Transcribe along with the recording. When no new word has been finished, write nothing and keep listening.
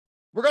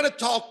We're going to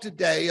talk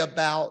today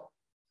about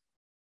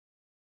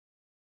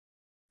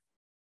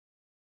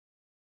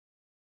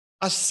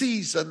a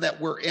season that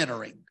we're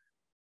entering.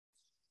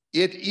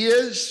 It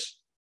is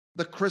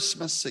the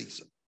Christmas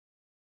season.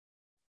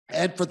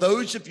 And for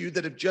those of you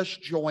that have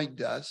just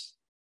joined us,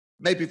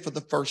 maybe for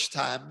the first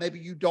time, maybe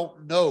you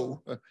don't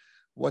know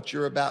what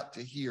you're about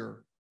to hear.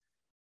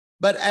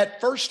 But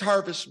at First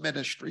Harvest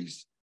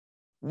Ministries,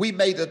 we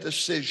made a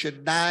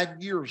decision 9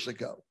 years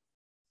ago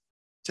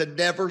to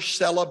never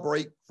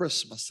celebrate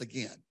Christmas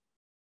again.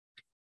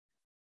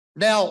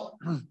 Now,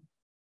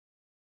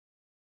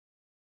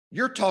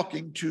 you're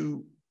talking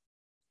to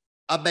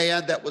a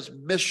man that was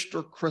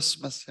Mr.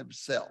 Christmas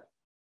himself,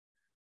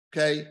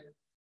 okay?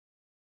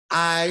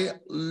 I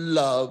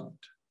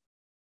loved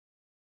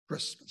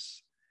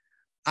Christmas.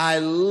 I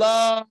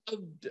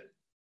loved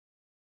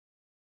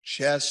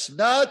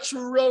chestnuts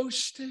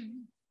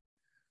roasting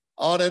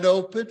on an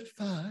open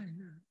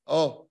fire.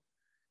 Oh,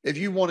 if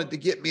you wanted to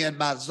get me in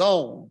my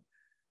zone,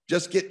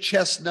 just get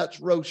chestnuts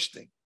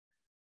roasting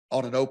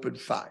on an open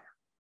fire.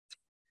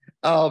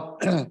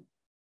 You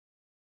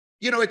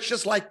know, it's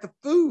just like the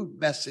food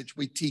message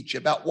we teach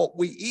about what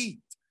we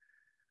eat,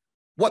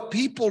 what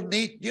people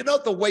need. You know,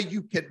 the way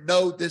you can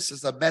know this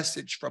is a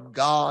message from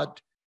God,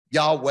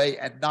 Yahweh,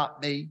 and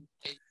not me,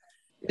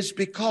 is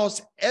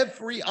because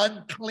every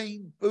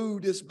unclean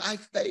food is my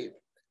favorite.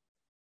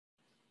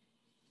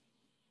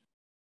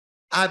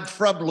 I'm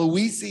from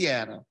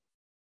Louisiana,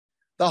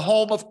 the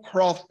home of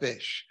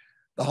crawfish,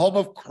 the home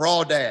of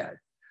crawdad,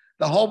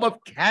 the home of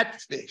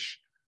catfish,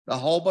 the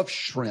home of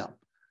shrimp,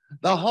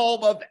 the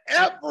home of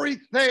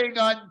everything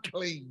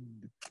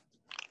unclean.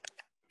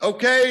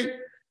 Okay?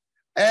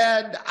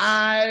 And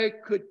I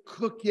could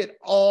cook it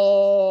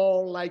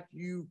all like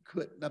you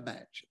couldn't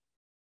imagine.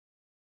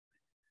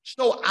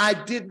 So I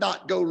did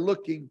not go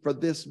looking for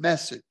this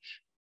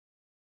message.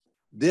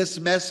 This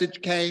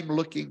message came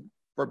looking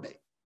for me.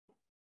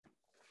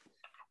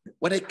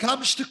 When it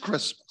comes to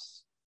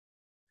Christmas,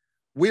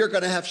 we are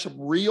going to have some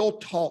real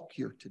talk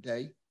here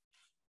today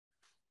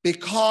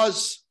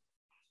because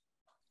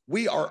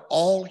we are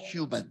all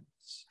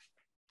humans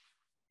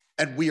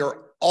and we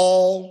are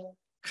all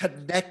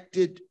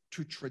connected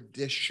to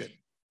tradition.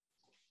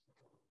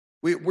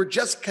 We're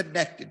just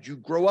connected. You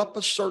grow up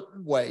a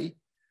certain way,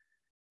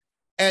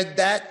 and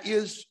that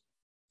is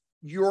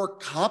your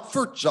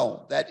comfort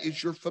zone. That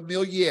is your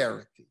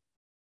familiarity.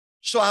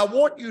 So I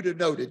want you to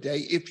know today,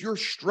 if you're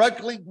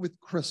struggling with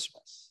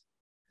Christmas,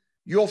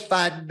 you'll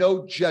find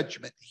no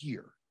judgment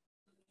here.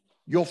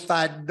 You'll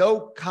find no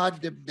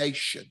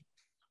condemnation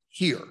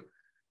here.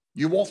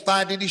 You won't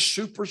find any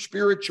super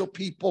spiritual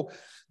people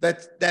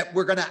that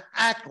we're going to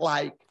act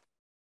like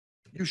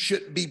you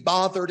shouldn't be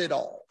bothered at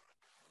all.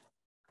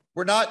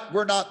 We're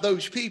not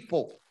those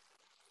people.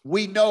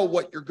 We know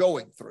what you're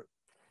going through.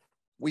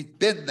 We've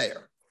been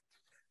there.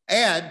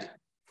 And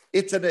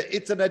it's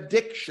an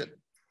addiction.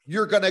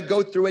 You're going to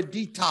go through a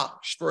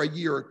detox for a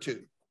year or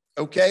two.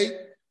 Okay?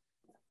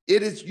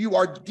 You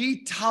are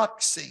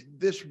detoxing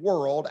this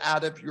world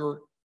out of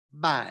your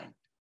mind.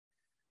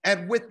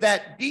 And with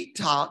that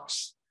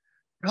detox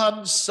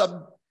comes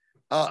some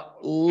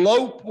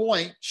low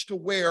points to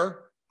where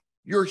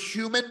your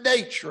human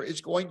nature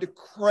is going to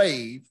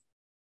crave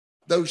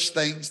those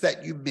things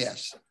that you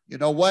miss. You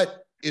know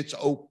what? It's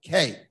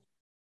okay.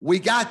 We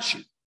got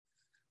you.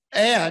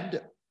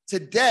 And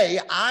today,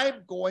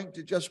 I'm going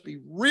to just be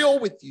real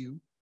with you.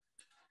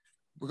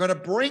 We're going to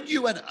bring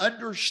you an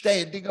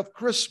understanding of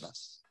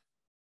Christmas.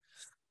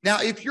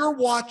 Now, if you're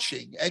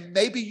watching and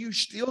maybe you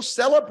still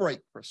celebrate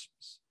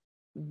Christmas,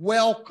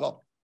 welcome.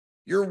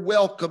 You're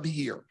welcome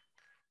here.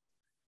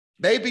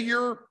 Maybe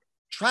you're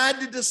trying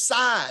to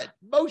decide.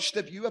 Most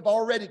of you have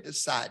already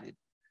decided.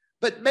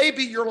 But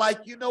maybe you're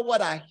like, you know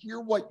what? I hear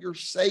what you're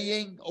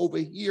saying over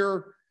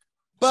here.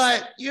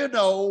 But, you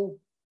know,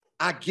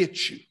 I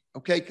get you.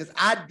 Okay? Because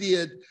I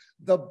did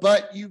the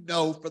but you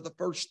know for the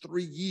first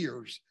 3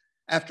 years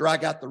after I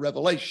got the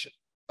revelation.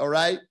 All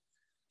right?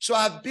 So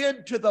I've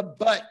been to the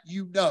but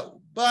you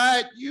know.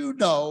 But you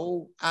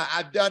know,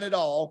 I've done it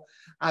all.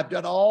 I've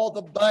done all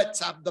the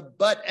buts. I'm the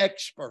but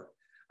expert.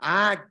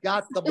 I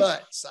got the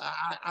buts.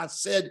 I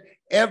said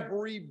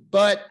every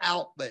but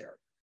out there.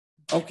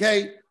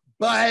 Okay?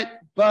 But.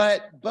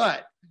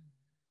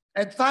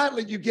 And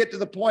finally, you get to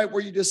the point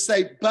where you just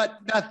say, but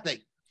nothing.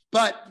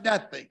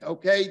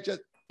 Okay?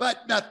 Just,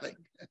 but nothing.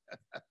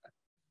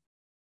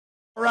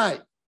 All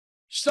right.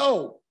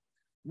 So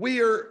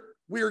we're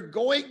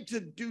going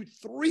to do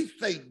 3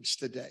 things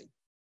today.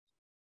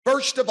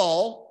 First of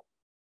all,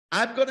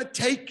 I'm going to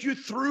take you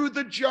through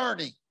the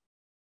journey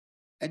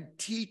and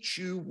teach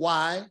you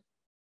why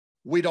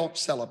we don't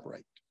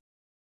celebrate.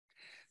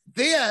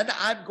 Then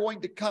I'm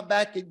going to come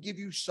back and give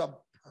you some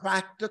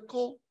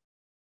practical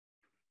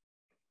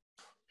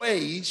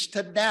ways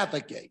to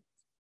navigate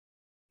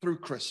through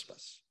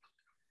Christmas.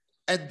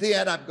 And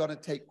then I'm going to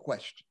take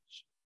questions.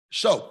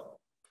 So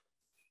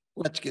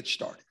let's get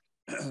started.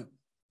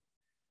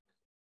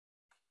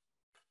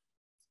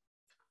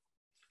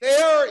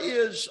 There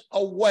is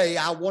a way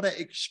I want to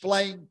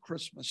explain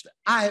Christmas.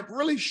 I have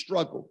really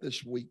struggled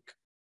this week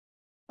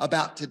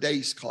about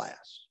today's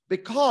class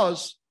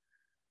because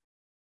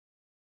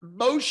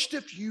most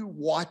of you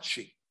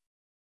watching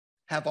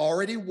have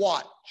already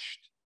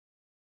watched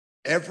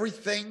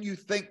everything you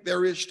think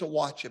there is to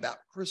watch about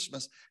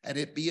Christmas and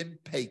it being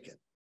pagan.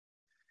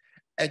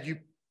 And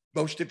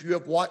most of you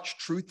have watched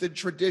Truth and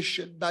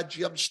Tradition by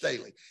Jim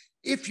Staley.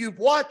 If you've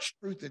watched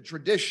Truth and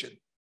Tradition,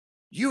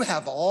 you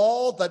have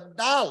all the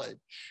knowledge.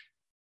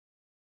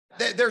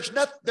 There's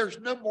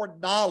no more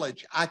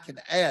knowledge I can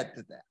add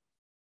to that.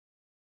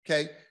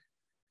 Okay?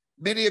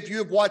 Many of you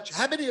have watched,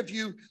 how many of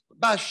you,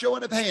 by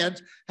showing of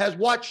hands, has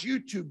watched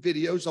YouTube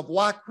videos of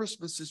why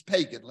Christmas is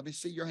pagan? Let me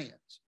see your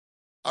hands.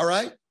 All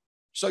right?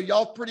 So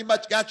y'all pretty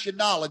much got your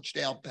knowledge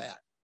down pat.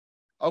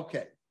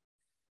 Okay.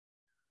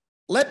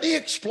 Let me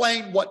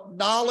explain what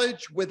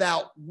knowledge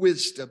without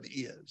wisdom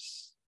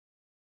is.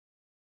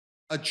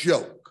 A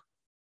joke.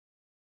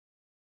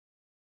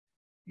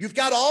 You've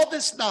got all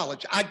this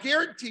knowledge. I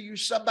guarantee you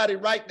somebody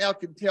right now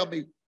can tell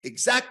me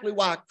exactly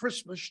why a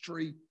Christmas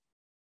tree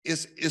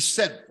is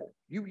sinful.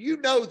 You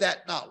know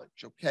that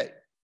knowledge, okay?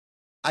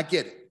 I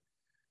get it.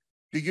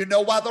 Do you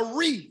know why the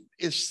wreath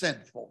is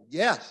sinful?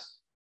 Yes,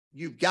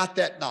 you've got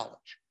that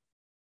knowledge.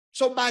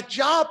 So my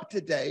job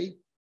today,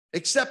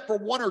 except for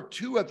one or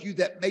two of you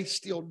that may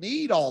still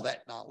need all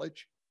that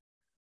knowledge,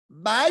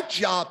 my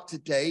job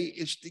today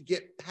is to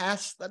get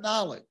past the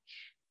knowledge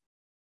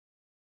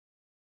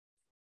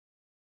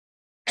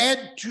and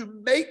to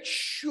make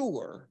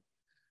sure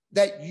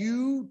that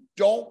you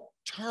don't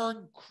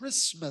turn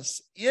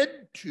Christmas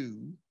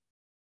into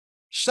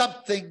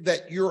something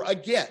that you're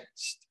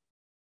against.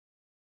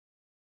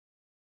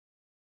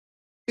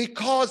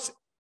 Because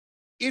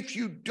if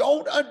you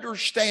don't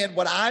understand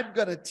what I'm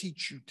going to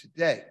teach you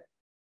today,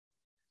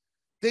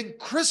 then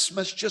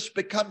Christmas just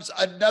becomes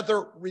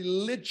another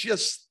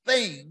religious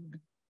thing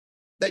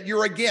that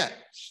you're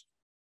against.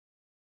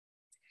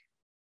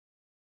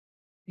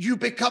 You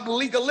become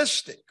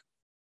legalistic.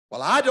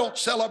 Well, I don't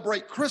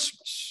celebrate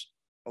Christmas.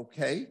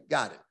 Okay,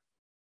 got it.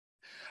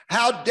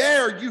 How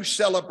dare you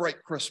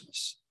celebrate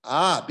Christmas?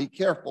 Be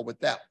careful with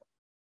that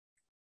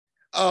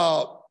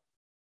one.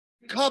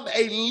 Become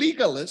a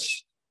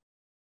legalist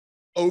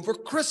over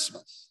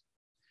Christmas.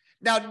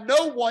 Now,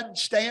 no one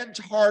stands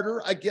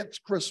harder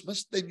against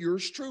Christmas than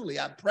yours truly.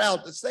 I'm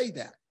proud to say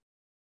that.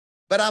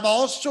 But I'm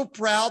also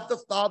proud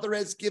the Father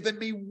has given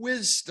me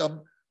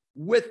wisdom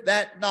with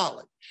that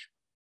knowledge.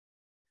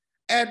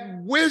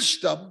 And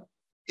wisdom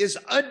is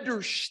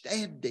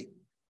understanding.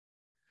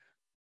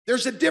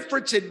 There's a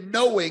difference in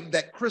knowing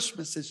that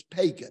Christmas is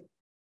pagan.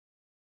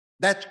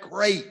 That's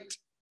great.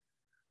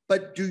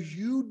 But do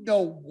you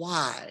know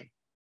why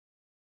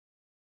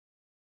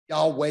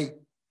Yahweh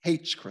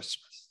hates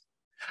Christmas?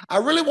 I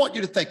really want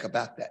you to think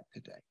about that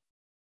today.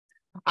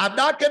 I'm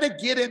not going to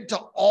get into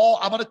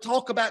I'm going to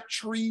talk about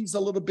trees a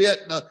little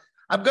bit, and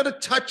I'm going to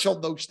touch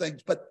on those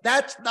things, but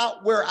that's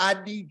not where I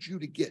need you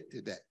to get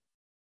today.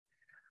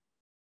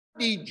 I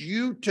need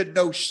you to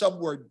know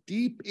somewhere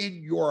deep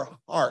in your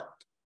heart,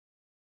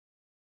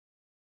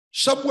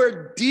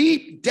 somewhere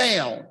deep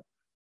down,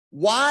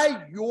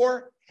 why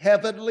your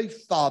Heavenly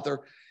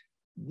Father,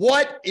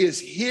 what is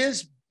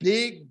His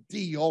big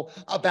deal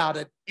about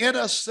an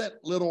innocent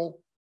little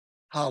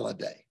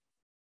holiday?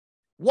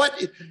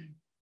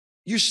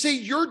 You see,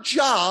 your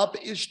job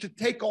is to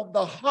take on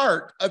the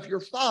heart of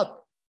your Father.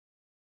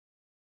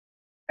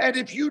 And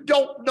if you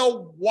don't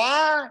know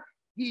why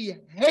He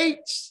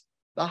hates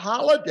the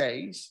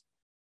holidays,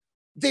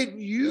 then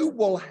you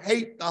will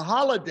hate the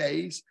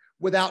holidays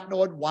without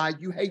knowing why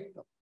you hate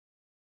them.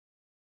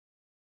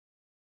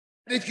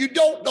 And if you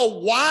don't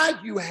know why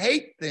you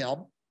hate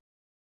them,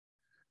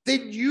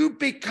 then you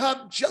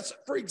become just,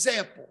 for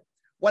example,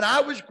 when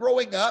I was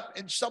growing up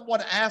and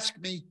someone asked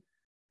me,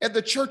 in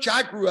the church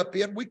I grew up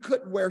in, we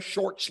couldn't wear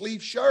short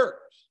sleeve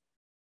shirts.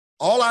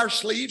 All our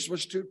sleeves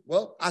was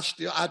I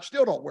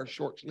still don't wear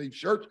short sleeve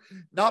shirts,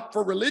 not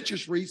for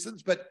religious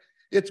reasons, but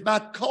it's my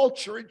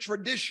culture and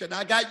tradition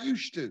I got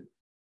used to.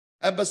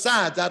 And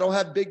besides, I don't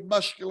have big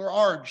muscular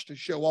arms to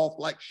show off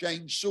like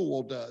Shane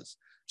Sewell does.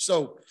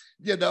 So,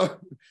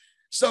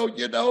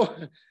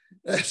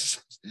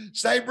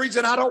 same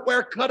reason I don't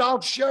wear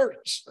cut-off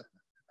shirts.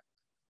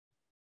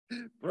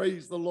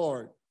 Praise the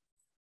Lord.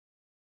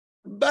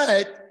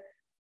 But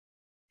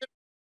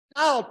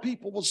now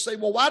people will say,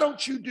 well, why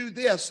don't you do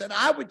this? And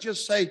I would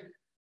just say,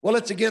 well,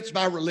 it's against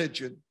my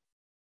religion.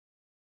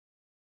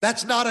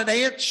 That's not an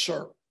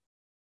answer.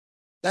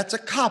 That's a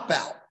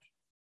cop-out.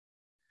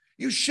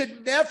 You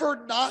should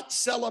never not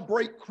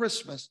celebrate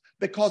Christmas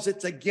because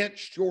it's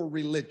against your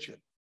religion.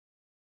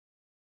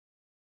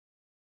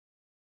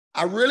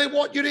 I really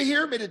want you to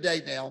hear me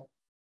today now,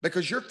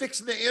 because you're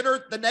fixing to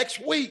enter the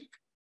next week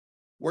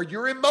where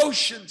your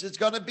emotions is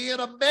going to be in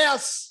a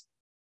mess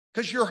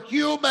because you're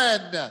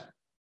human.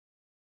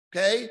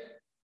 Okay?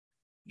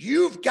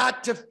 You've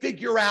got to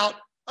figure out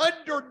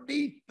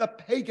underneath the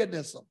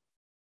paganism,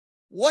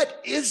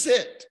 what is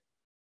it?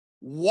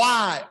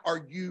 Why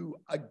are you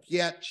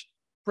against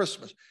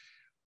Christmas.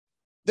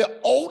 The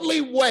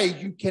only way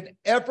you can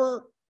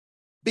ever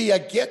be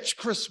against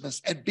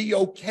Christmas and be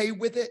okay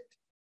with it,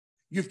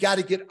 you've got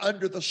to get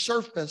under the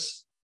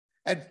surface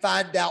and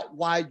find out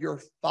why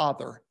your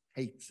Father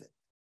hates it.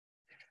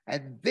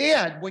 And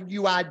then when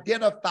you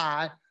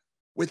identify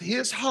with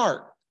his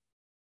heart,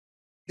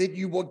 then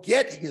you will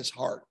get his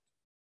heart.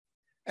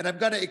 And I'm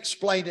going to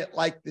explain it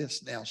like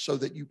this now so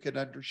that you can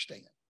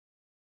understand.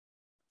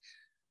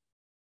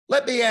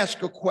 Let me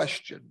ask a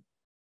question.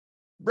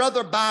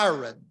 Brother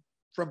Byron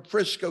from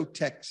Frisco,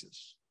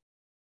 Texas.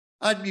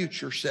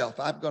 Unmute yourself.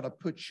 I'm going to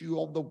put you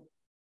on the,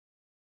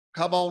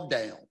 come on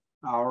down.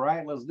 All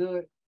right, let's do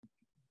it.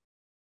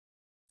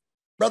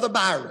 Brother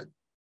Byron.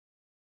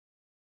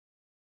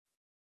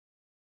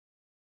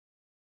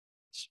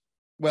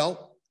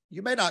 Well,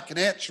 you may not can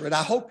answer it.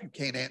 I hope you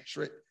can't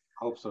answer it.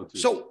 I hope so too.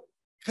 So,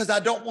 because I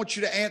don't want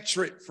you to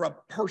answer it from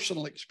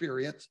personal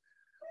experience,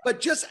 but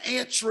just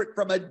answer it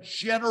from a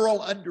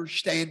general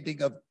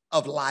understanding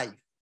of life.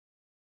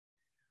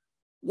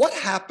 What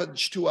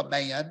happens to a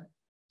man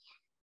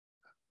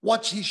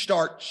once he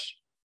starts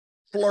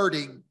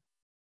flirting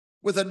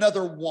with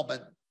another woman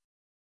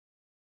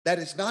that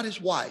is not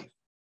his wife?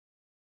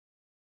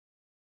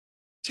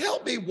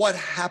 Tell me what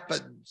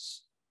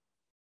happens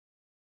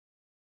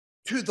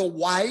to the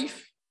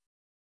wife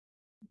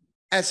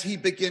as he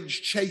begins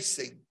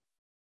chasing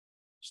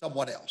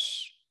someone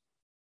else.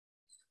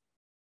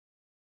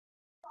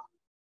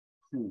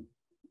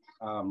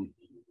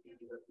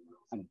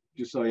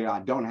 Just so I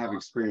don't have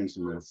experience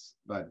in this,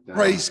 but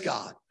praise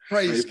God.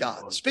 Praise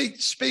God.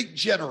 Speak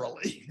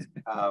generally.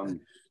 A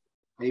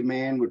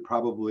man would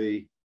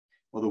probably,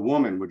 well, the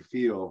woman would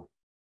feel,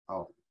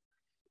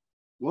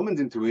 woman's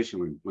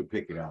intuition would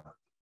pick it up.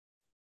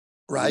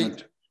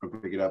 Right.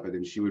 Would pick it up, and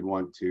then she would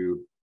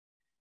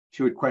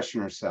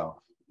question herself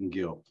in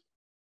guilt.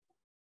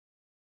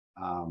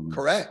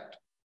 Correct.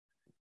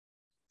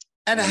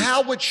 And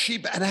how would she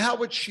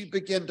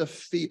begin to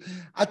feel?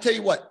 I'll tell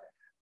you what,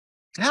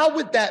 how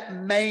would that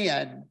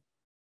man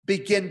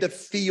begin to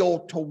feel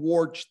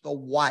towards the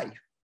wife?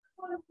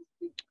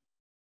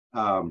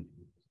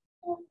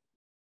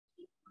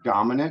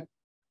 Dominant.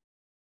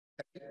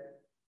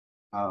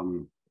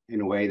 In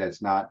a way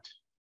that's not,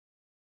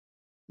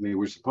 I mean,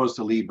 we're supposed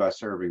to lead by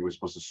serving. We're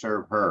supposed to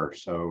serve her.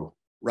 So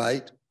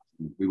right.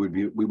 We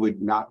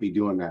would not be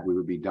doing that. We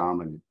would be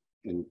dominant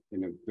in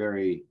a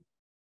very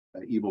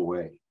evil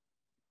way.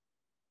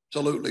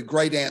 Absolutely.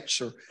 Great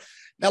answer.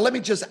 Now, let me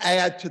just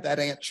add to that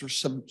answer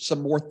some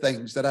more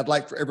things that I'd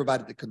like for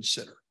everybody to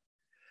consider.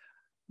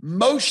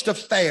 Most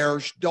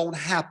affairs don't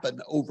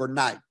happen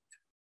overnight.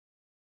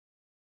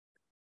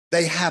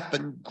 They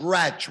happen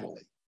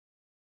gradually.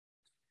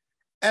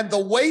 And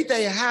the way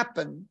they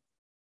happen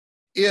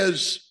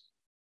is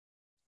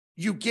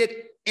you get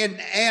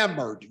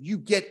enamored. You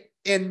get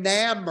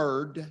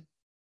enamored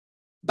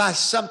by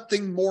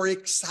something more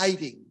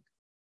exciting.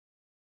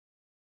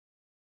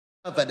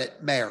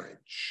 Covenant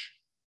marriage.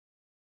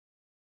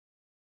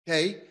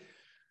 Okay?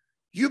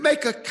 You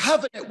make a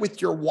covenant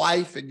with your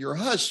wife and your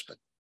husband,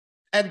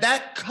 and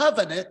that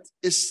covenant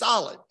is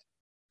solid.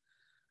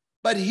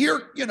 But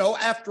here,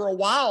 after a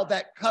while,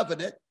 that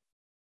covenant,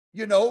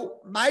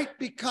 might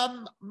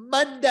become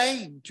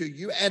mundane to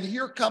you. And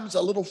here comes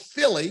a little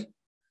filly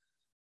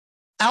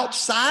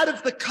outside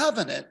of the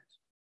covenant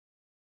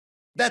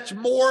that's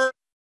more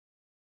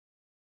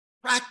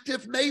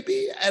attractive,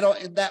 maybe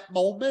in that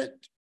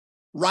moment.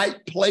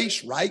 Right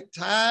place, right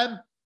time,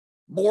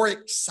 more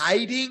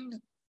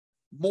exciting,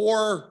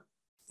 more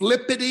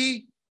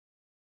flippity,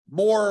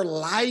 more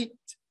light,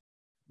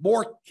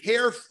 more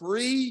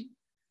carefree.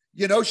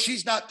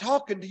 She's not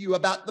talking to you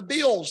about the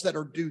bills that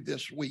are due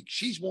this week.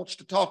 She wants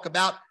to talk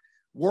about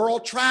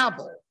world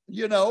travel,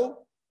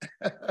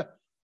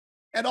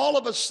 And all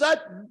of a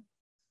sudden,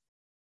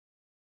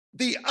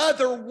 the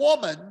other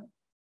woman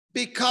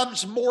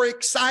becomes more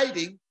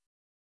exciting,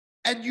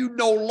 and you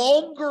no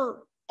longer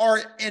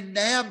are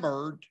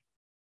enamored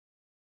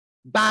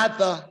by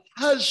the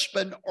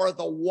husband or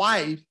the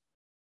wife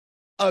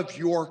of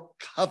your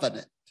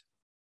covenant.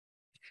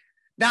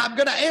 Now, I'm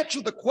going to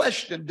answer the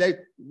question, Dave,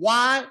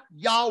 why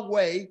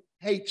Yahweh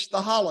hates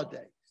the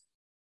holidays.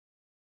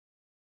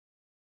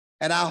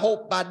 And I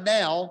hope by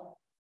now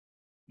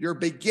you're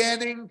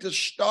beginning to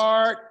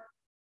start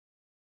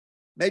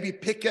maybe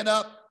picking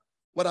up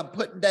what I'm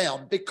putting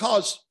down,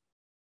 because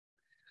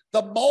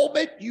the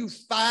moment you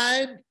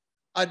find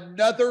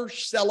another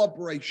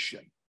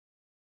celebration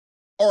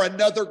or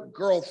another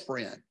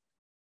girlfriend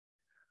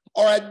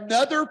or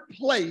another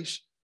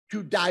place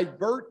to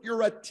divert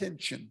your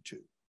attention to,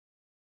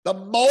 the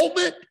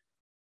moment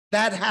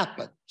that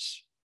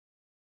happens,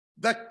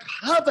 the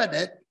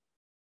covenant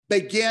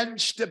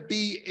begins to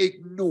be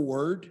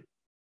ignored,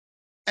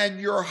 and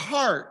your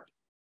heart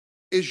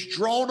is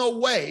drawn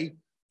away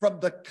from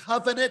the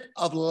covenant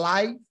of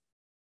life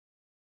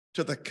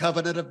to the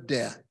covenant of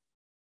death.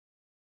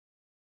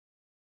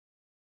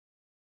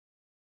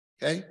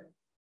 Okay?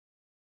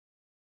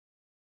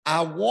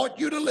 I want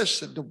you to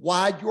listen to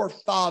why your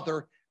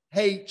Father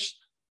hates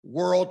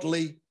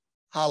worldly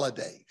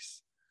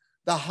holidays.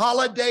 The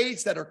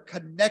holidays that are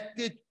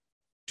connected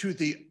to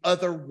the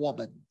other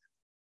woman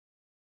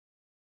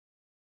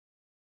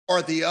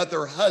or the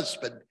other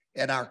husband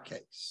in our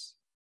case.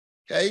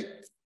 Okay?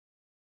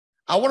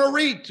 I want to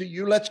read to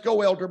you. Let's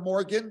go, Elder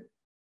Morgan.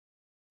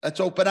 Let's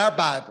open our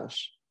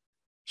Bibles.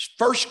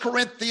 1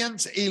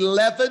 Corinthians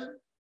 11,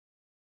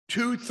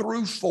 2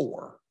 through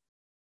 4.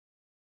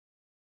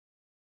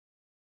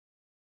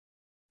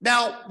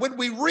 Now, when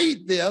we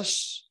read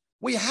this,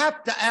 we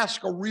have to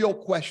ask a real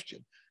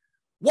question.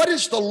 What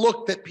is the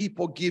look that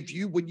people give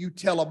you when you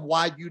tell them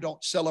why you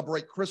don't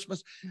celebrate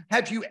Christmas?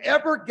 Have you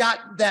ever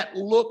gotten that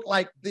look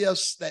like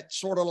this, that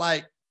sort of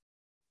like,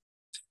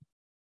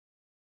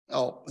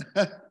 oh,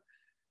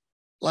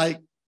 like,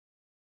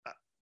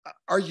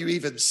 are you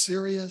even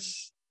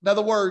serious? In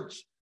other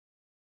words,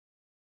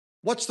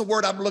 what's the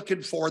word I'm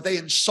looking for? They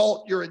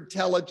insult your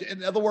intelligence.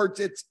 In other words,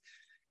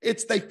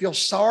 it's they feel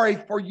sorry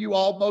for you,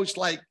 almost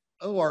like,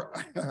 oh,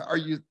 are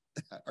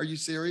you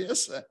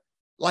serious?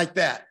 Like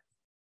that,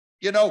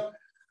 you know?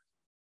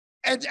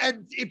 And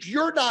if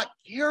you're not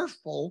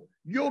careful,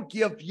 you'll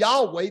give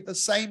Yahweh the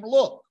same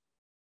look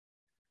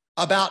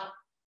about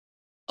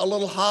a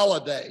little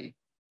holiday.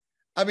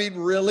 I mean,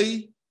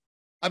 really?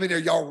 I mean, are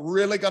y'all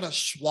really going to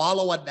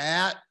swallow a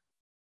gnat?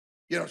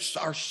 You know,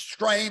 or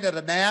strain at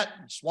a gnat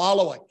and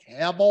swallow a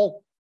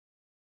camel?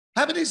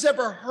 How many's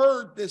ever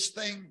heard this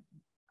thing,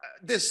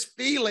 this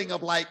feeling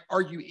of like,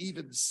 are you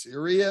even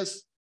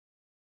serious?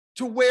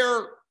 To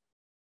where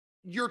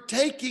you're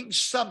taking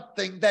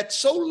something that's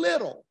so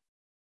little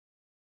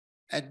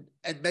and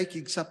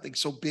making something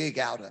so big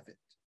out of it.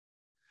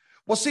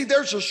 Well, see,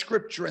 there's a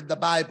scripture in the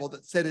Bible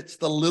that said it's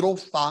the little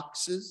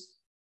foxes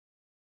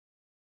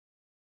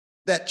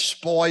that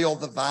spoil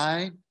the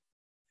vine.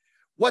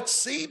 What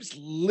seems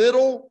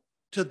little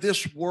to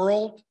this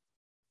world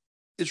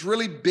is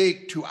really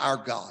big to our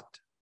God.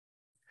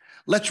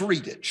 Let's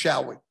read it,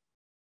 shall we?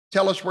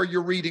 Tell us where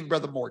you're reading,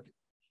 Brother Morgan.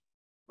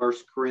 1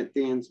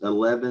 Corinthians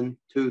 11,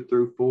 2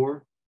 through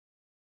 4.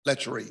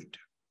 Let's read.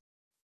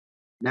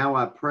 Now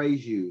I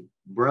praise you,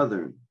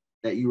 brethren,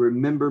 that you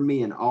remember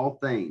me in all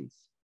things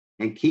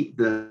and keep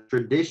the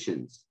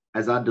traditions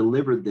as I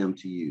delivered them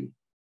to you.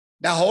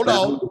 Now, hold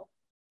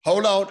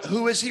on.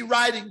 Who is he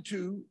writing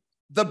to?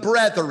 The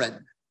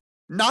brethren,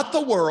 not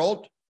the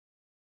world,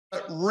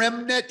 but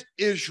remnant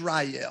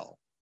Israel.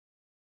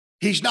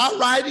 He's not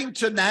writing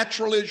to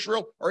natural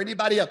Israel or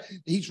anybody else.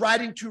 He's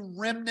writing to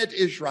remnant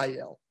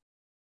Israel.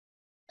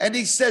 And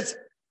he says,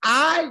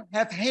 I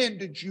have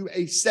handed you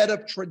a set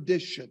of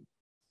tradition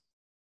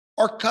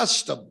or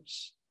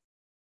customs.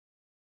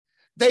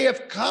 They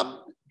have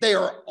come, they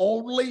are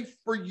only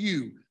for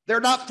you.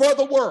 They're not for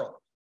the world.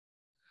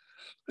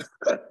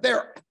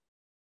 They're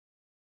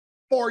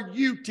for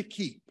you to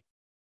keep.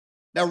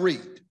 Now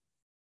read.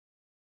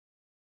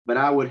 But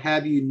I would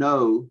have you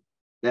know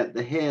that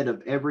the head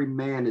of every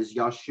man is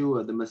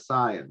Yeshua the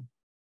Messiah,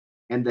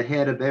 and the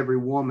head of every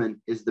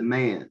woman is the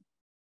man,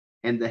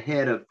 and the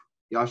head of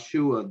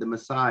Yeshua the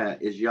Messiah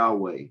is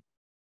Yahweh.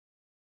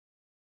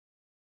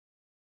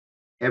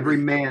 Every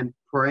man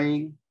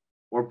praying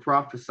or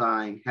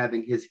prophesying,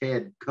 having his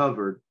head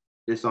covered,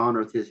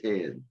 dishonoreth his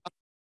head.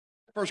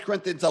 1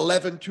 Corinthians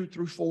 11, 2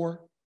 through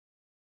 4.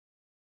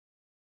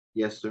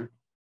 Yes, sir.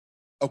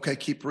 Okay,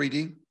 keep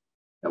reading.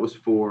 That was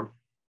 4.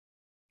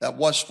 That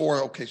was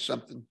 4. Okay,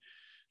 something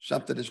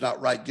is not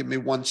right. Give me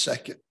 1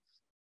 second.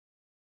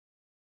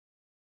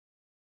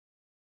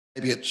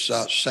 Maybe it's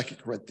 2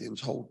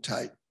 Corinthians. Hold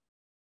tight.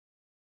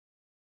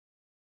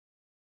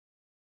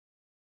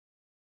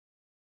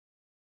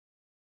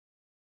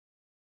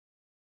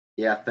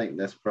 Yeah, I think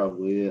that's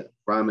probably it.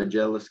 Prima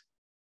jealous.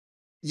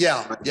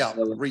 Yeah,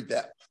 read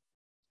that.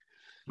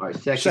 All right,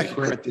 2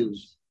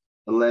 Corinthians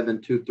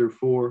 11, 2 through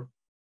 4.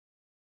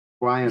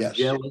 For I am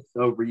jealous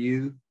over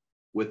you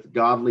with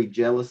godly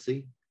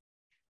jealousy,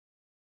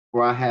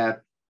 for I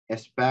have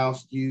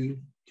espoused you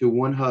to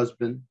one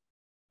husband,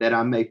 that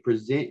I may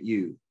present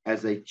you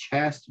as a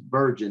chaste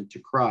virgin to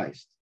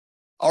Christ.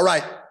 All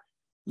right,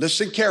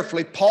 listen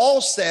carefully.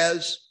 Paul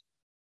says,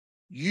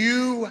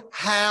 you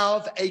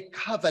have a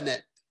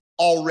covenant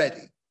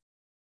already.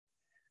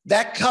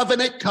 That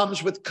covenant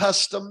comes with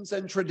customs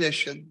and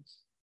traditions.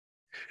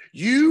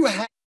 You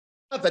have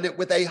a covenant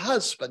with a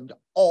husband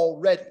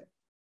already.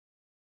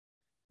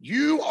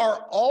 You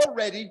are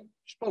already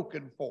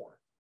spoken for.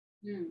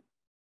 You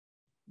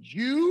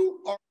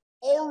are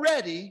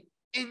already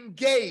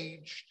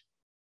engaged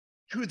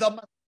to the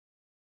Messiah.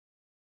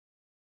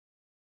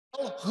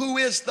 Who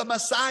is the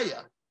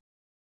Messiah?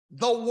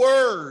 The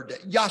Word,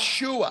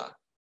 Yeshua.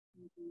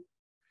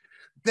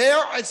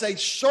 There is a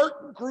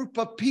certain group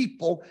of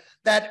people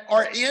that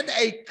are in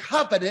a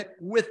covenant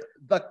with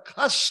the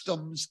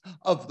customs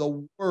of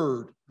the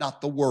Word,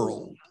 not the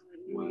world.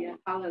 Hallelujah.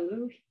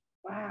 Hallelujah.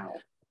 Wow.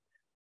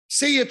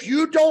 See, if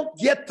you don't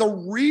get the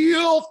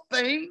real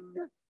thing,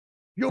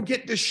 you'll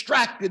get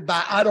distracted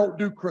by, I don't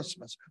do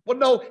Christmas. Well,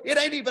 no, it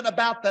ain't even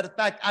about that. In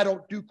fact, I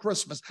don't do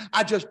Christmas.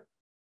 I just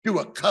do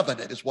a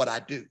covenant is what I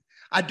do.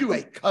 I do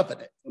a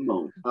covenant. Come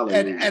on.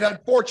 Hallelujah. And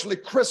unfortunately,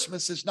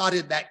 Christmas is not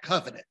in that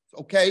covenant,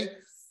 okay?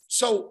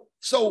 So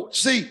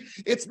see,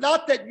 it's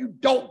not that you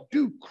don't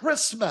do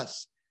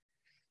Christmas.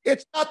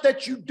 It's not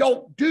that you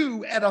don't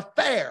do an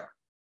affair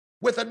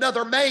with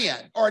another man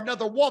or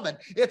another woman.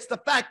 It's the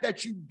fact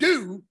that you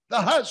do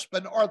the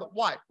husband or the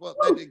wife. Well,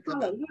 that didn't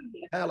come out.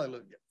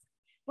 Hallelujah.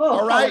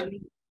 All right? Hallelujah.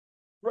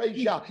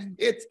 Praise God.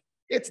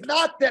 It's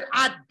not that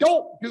I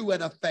don't do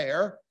an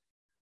affair,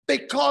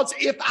 because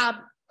if I'm,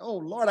 oh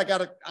Lord,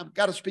 I've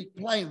got to speak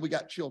plain. We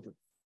got children.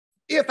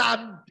 If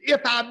I'm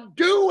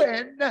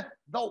doing the,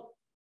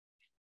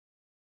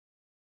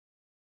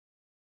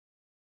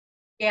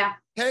 yeah,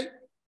 okay,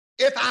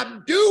 if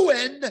I'm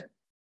doing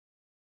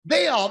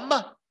them,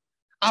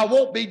 I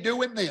won't be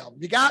doing them.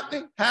 You got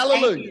me?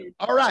 Hallelujah.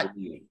 All right.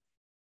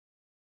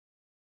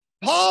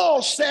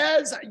 Paul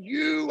says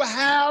you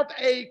have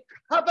a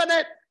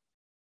covenant.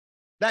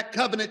 That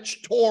covenant's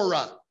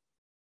Torah.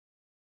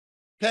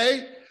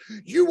 Okay?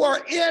 You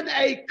are in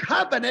a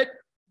covenant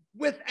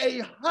with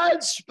a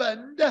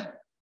husband.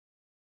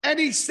 And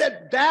he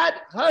said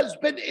that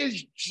husband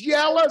is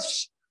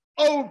jealous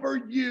over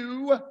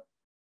you.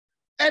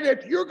 And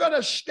if you're going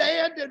to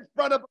stand in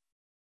front of a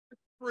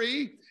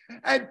tree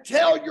and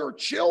tell your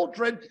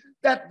children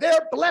that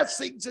their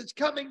blessings is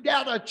coming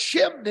down a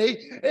chimney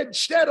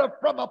instead of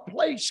from a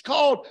place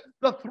called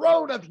the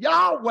throne of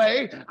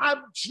Yahweh,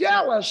 I'm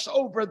jealous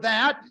over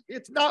that.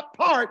 It's not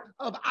part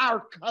of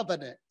our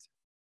covenant.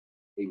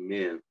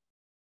 Amen.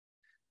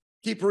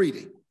 Keep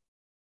reading.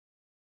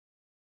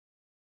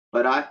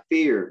 But I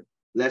fear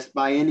lest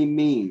by any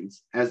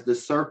means, as the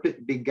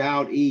serpent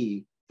beguiled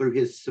Eve through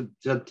his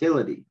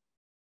subtlety,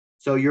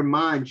 so your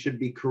mind should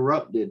be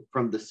corrupted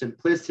from the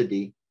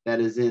simplicity that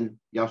is in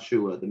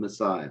Yeshua, the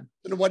Messiah.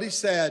 And what he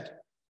said,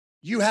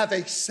 you have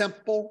a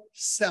simple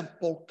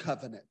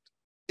covenant.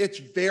 It's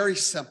very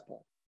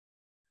simple.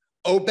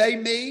 Obey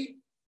me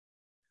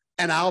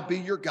and I'll be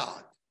your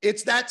God.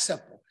 It's that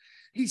simple.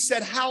 He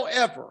said,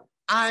 however,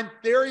 I'm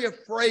very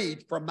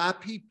afraid for my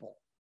people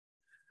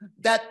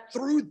that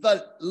through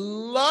the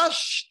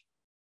lust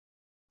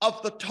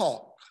of the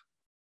talk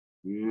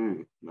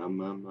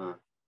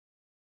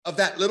of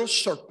that little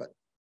serpent,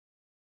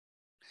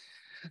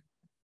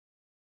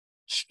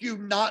 you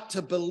not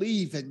to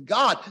believe in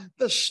God.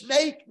 The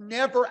snake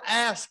never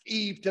asked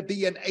Eve to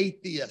be an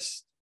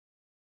atheist.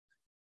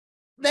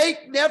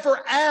 Snake never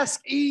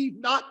asked Eve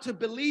not to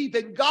believe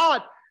in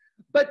God,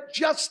 but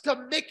just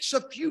to mix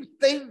a few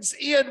things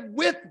in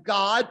with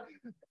God,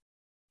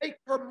 make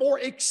her more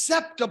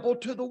acceptable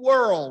to the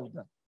world.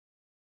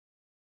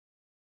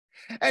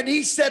 And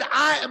he said,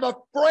 I am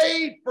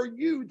afraid for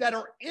you that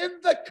are in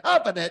the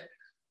covenant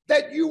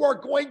that you are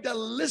going to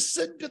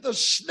listen to the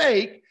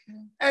snake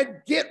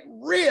and get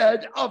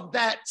rid of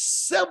that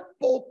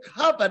simple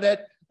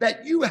covenant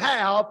that you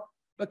have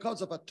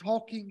because of a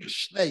talking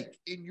snake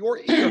in your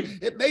ear.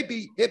 It may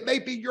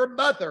be your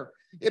mother.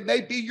 It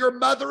may be your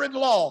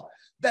mother-in-law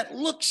that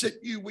looks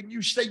at you when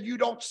you say you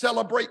don't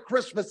celebrate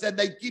Christmas, and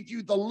they give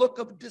you the look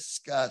of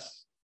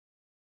disgust.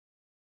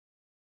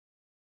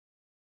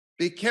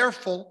 Be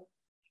careful.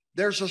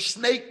 There's a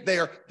snake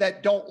there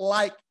that don't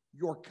like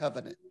your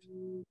covenant.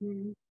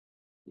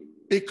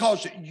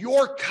 Because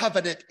your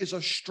covenant is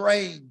a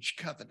strange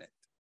covenant.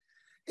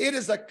 It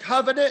is a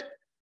covenant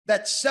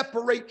that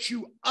separates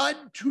you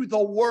unto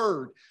the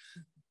word.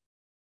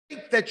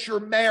 Think that you're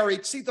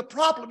married. See, the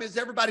problem is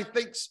everybody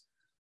thinks,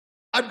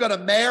 I'm going to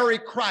marry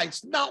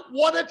Christ. Not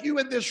one of you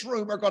in this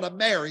room are going to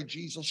marry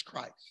Jesus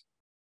Christ.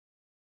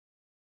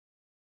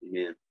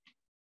 Amen.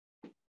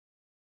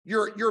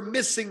 You're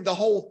missing the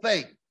whole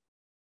thing.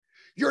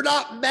 You're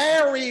not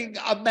marrying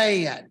a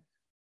man.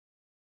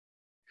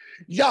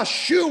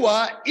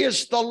 Yeshua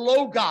is the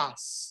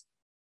Logos.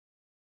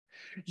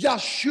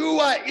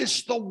 Yeshua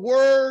is the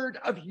word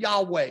of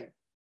Yahweh.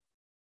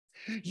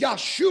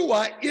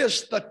 Yeshua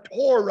is the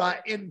Torah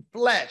in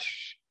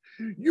flesh.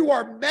 You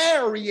are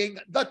marrying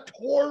the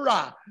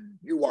Torah.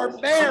 You are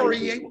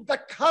marrying the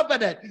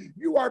covenant.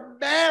 You are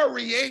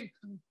marrying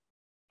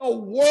the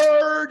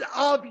word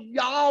of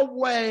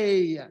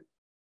Yahweh.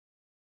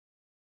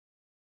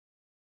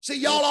 See,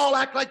 y'all all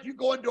act like you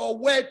go into a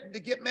wedding to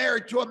get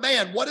married to a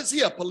man. What is he,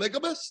 a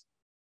polygamist?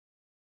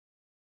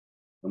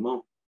 Come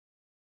on.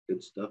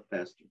 Good stuff,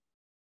 Pastor.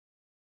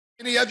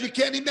 Any of you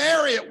can't even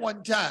marry at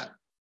one time.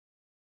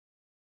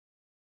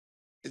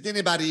 Is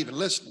anybody even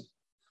listening?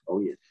 Oh,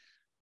 yeah.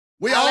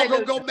 We all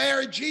gonna go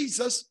marry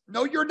Jesus.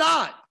 No, you're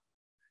not.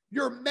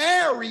 You're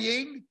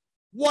marrying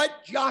what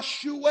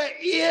Yeshua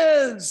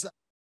is.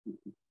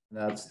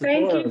 That's the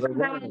Thank Torah, you for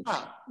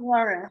that,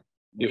 Laura.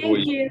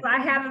 Thank you.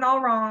 I had it all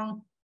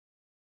wrong.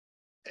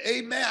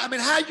 Amen. I mean,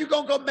 how you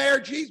gonna go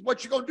marry Jesus?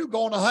 What you gonna do?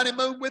 Go on a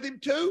honeymoon with him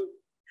too?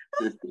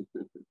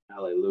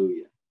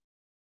 Hallelujah.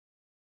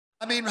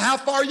 I mean, how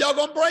far y'all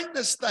gonna bring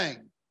this thing?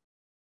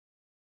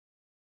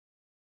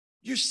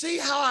 You see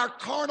how our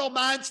carnal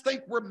minds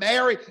think we're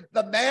married?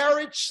 The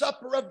marriage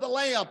supper of the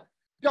Lamb.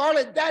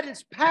 Darling, that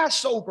is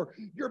Passover.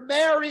 You're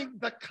marrying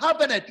the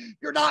covenant.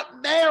 You're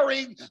not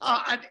marrying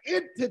an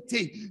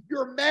entity.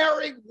 You're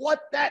marrying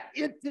what that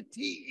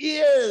entity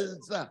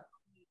is.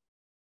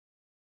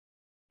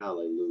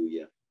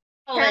 Hallelujah.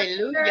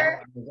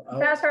 Hallelujah.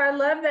 Pastor, I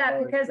love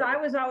that because I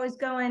was always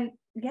going,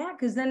 yeah,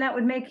 because then that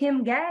would make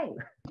him gay.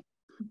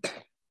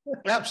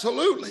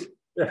 Absolutely.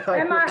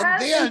 And my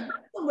husband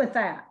struggled with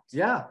that.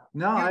 Yeah,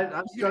 no,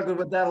 I've struggled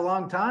with that a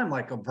long time.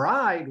 Like a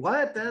bride,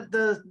 what?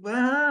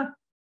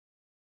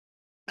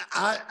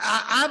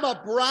 I'm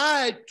a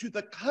bride to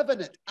the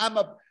covenant.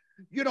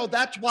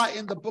 That's why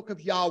in the book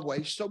of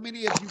Yahweh, so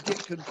many of you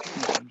get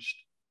confused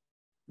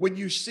when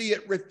you see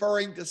it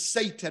referring to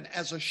Satan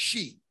as a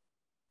she.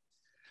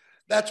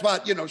 That's why,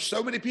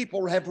 so many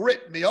people have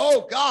written me,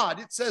 oh God,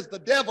 it says the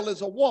devil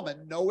is a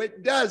woman. No,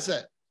 it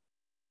doesn't.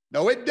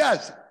 No, it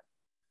doesn't.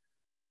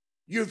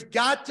 You've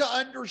got to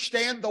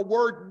understand the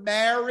word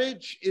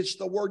marriage is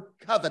the word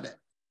covenant.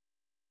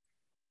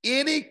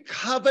 Any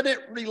covenant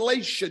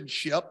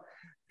relationship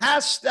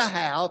has to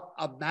have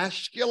a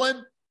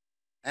masculine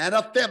and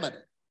a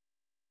feminine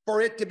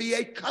for it to be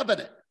a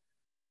covenant.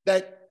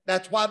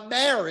 That's why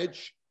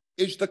marriage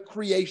is the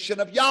creation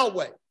of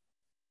Yahweh.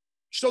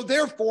 So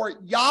therefore,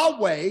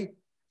 Yahweh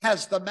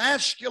has the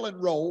masculine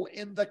role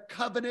in the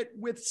covenant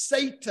with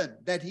Satan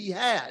that he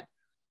had.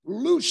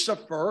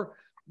 Lucifer,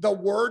 the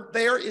word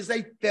there is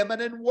a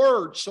feminine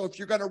word. So if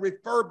you're going to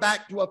refer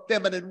back to a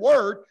feminine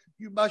word,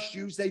 you must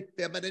use a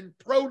feminine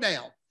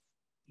pronoun.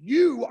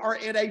 You are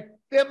in a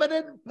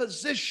feminine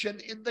position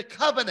in the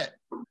covenant,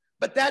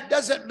 but that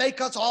doesn't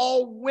make us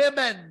all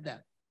women.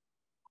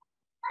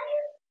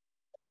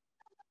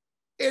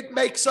 It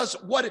makes us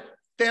what?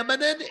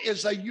 Feminine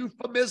is a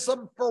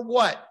euphemism for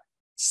what?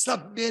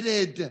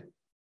 Submitted.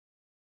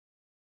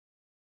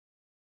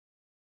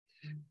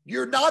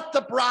 You're not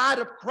the bride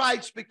of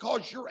Christ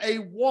because you're a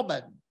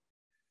woman.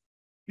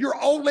 You're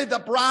only the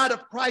bride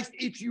of Christ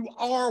if you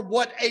are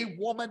what a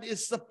woman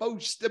is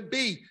supposed to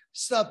be,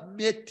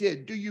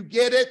 submitted. Do you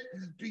get it?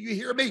 Do you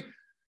hear me?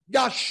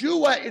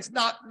 Yeshua is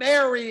not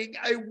marrying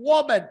a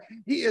woman.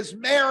 He is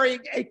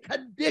marrying a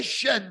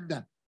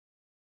condition.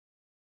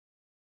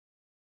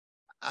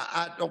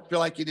 I don't feel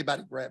like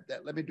anybody grabbed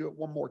that. Let me do it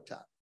one more time.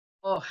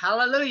 Oh,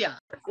 hallelujah.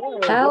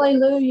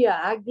 Hallelujah.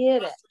 I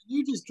get it.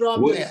 You just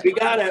dropped it. We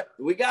got it.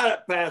 We got it,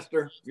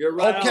 Pastor. You're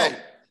right. Okay.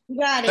 You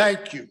got it.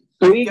 Thank you.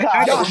 We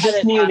got it.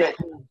 Just mute it.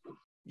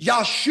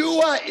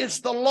 Yeshua is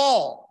the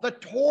law, the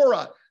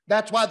Torah.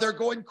 That's why they're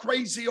going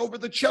crazy over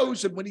the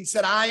chosen when he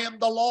said, I am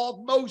the law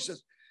of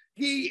Moses.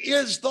 He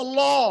is the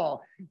law.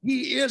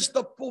 He is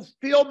the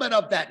fulfillment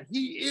of that.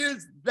 He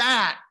is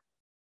that.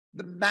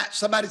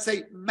 Somebody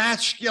say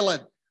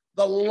masculine.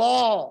 The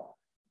law,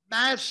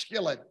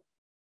 masculine.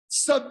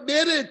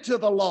 Submitted to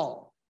the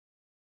law.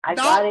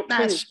 Not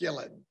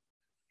masculine.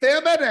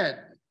 Feminine.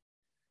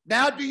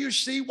 Now, do you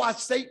see why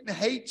Satan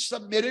hates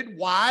submitted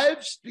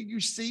wives? Do you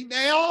see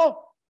now?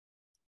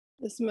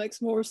 This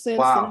makes more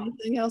sense than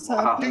anything else.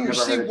 Do you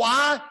see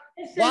why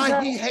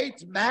he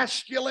hates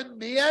masculine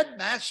men,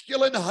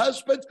 masculine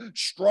husbands,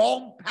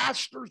 strong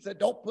pastors that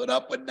don't put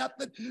up with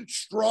nothing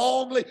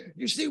strongly?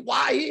 You see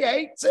why he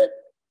hates it?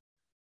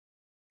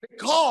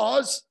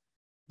 Because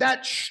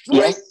that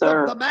strength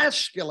of the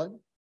masculine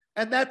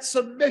and that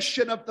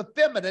submission of the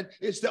feminine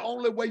is the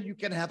only way you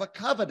can have a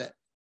covenant.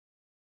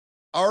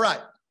 All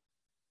right.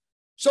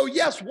 So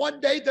yes, one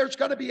day there's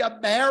going to be a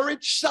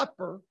marriage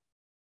supper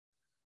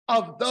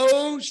of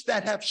those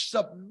that have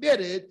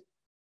submitted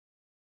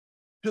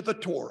to the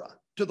Torah,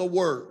 to the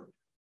word.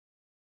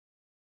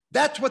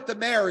 That's what the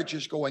marriage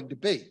is going to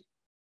be.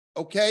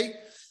 Okay?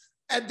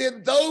 And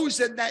then those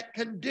in that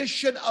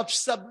condition of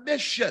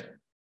submission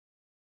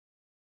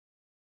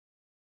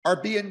are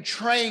being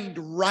trained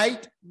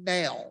right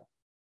now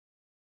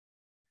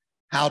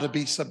how to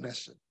be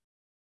submissive.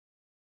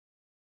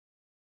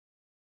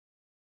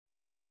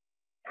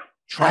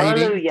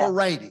 Training for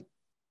reigning.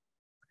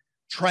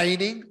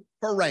 Training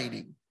for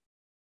reigning.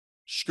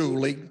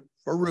 Schooling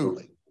for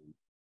ruling.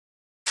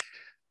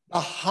 The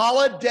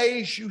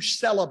holidays you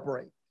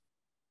celebrate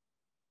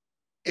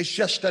is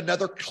just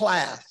another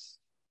class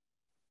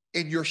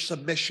in your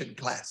submission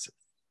classes.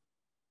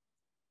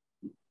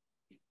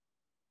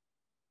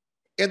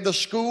 In the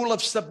school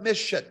of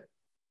submission,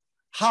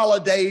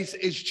 holidays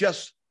is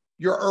just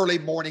your early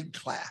morning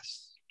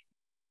class.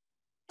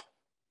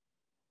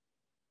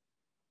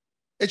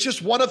 It's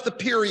just one of the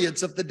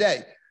periods of the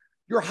day.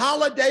 Your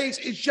holidays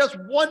is just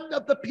one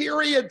of the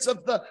periods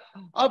of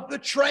the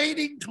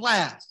training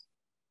class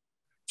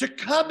to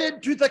come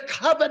into the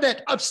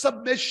covenant of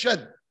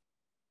submission.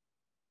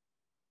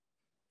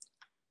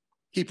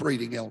 Keep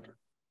reading, Elder.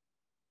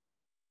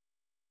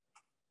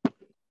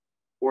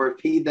 Or if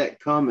he that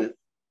cometh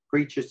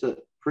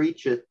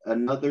preacheth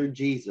another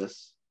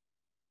Jesus,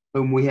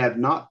 whom we have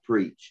not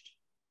preached,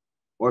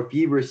 or if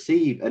ye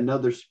receive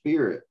another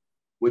spirit,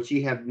 which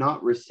ye have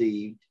not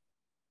received,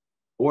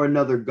 or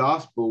another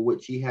gospel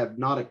which ye have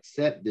not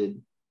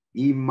accepted,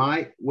 ye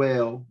might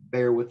well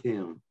bear with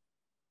him.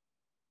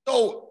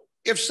 So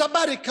if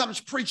somebody comes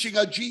preaching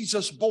a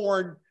Jesus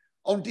born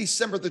on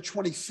December the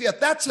 25th,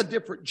 that's a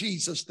different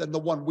Jesus than the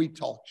one we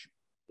taught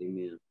you.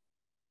 Amen.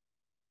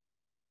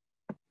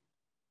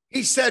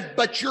 He said,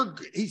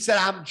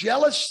 I'm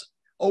jealous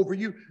over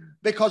you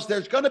because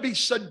there's going to be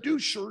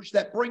seducers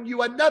that bring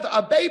you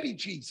a baby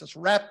Jesus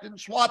wrapped in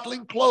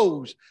swaddling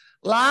clothes,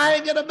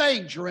 lying in a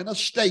manger in a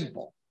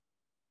stable.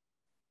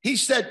 He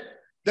said,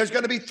 there's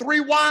going to be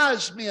 3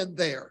 wise men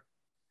there,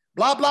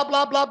 blah, blah,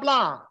 blah, blah,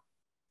 blah.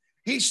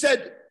 He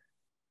said,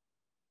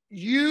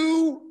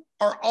 you're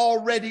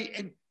already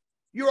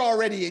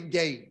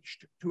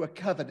engaged to a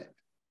covenant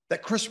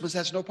that Christmas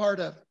has no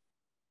part of.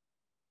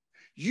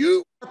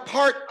 You are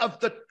part of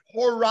the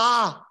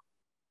Torah.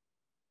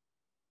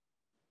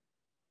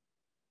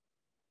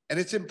 And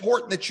it's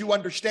important that you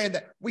understand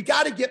that we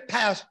got to get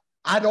past,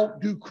 I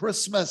don't do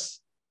Christmas.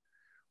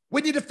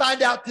 We need to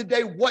find out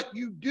today what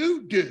you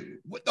do.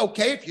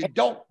 Okay, if you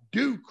don't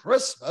do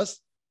Christmas,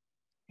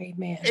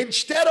 Amen.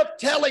 Instead of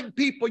telling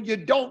people you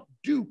don't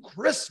do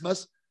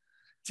Christmas,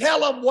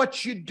 tell them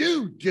what you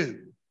do.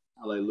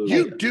 Hallelujah.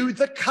 You do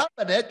the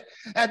covenant,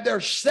 and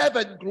there's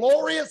 7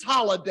 glorious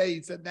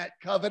holidays in that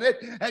covenant,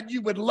 and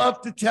you would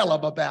love to tell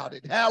them about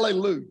it.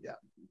 Hallelujah.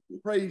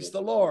 Praise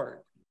the Lord.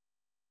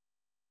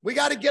 We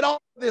got to get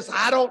off this.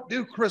 I don't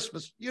do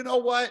Christmas. You know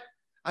what?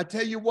 I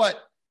tell you what,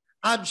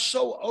 I'm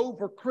so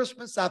over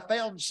Christmas, I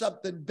found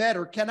something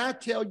better. Can I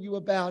tell you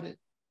about it?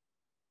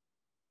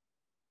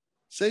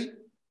 See?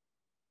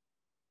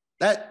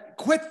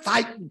 Quit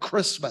fighting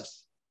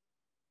Christmas.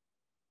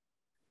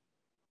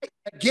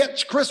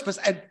 Against Christmas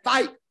and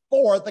fight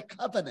for the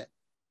covenant.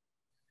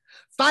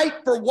 Fight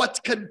for what's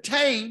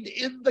contained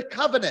in the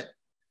covenant.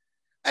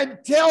 And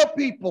tell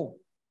people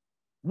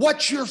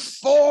what you're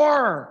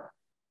for.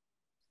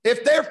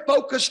 If they're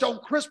focused on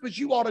Christmas,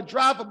 you ought to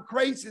drive them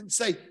crazy and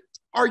say,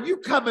 are you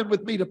coming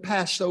with me to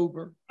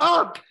Passover?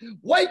 Oh,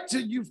 wait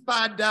till you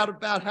find out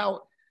about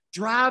how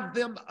drive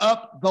them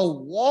up the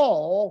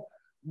wall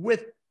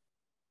with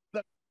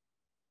the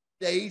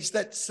days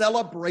that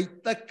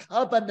celebrate the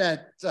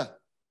covenant.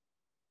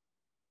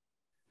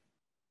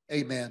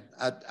 Amen.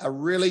 I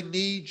really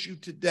need you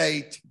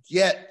today to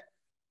get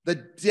the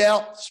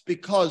depths,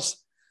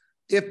 because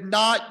if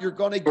not, you're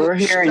going to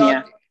get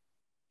stuck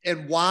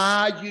in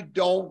why you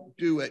don't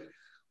do it.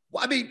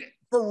 I mean,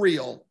 for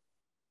real,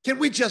 can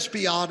we just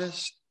be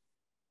honest?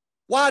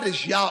 Why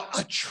does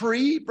a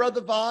tree,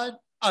 Brother Vaughn,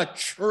 a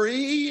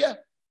tree?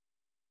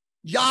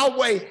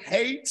 Yahweh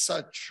hates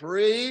a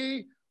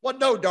tree. Well,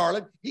 no,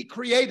 darling, he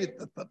created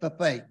the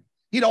thing.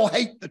 He don't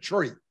hate the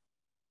tree,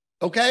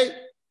 okay?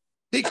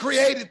 He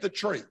created the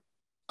tree,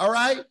 all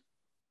right?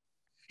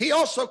 He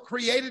also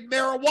created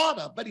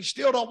marijuana, but he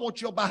still don't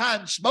want you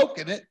behind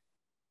smoking it,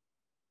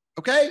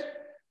 okay?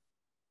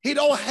 He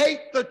don't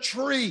hate the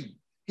tree.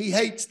 He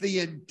hates the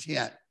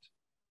intent.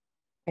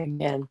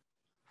 Amen.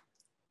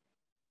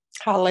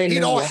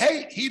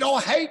 Hallelujah. He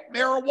don't hate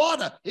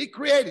marijuana.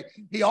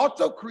 He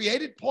also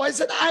created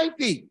poison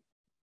ivy.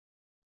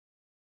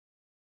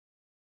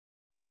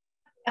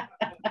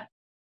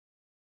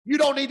 You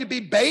don't need to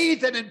be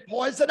bathing in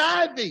poison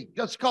ivy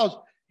just because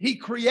he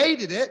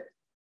created it.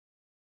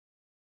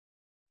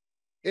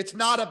 It's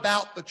not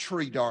about the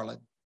tree,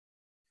 darling.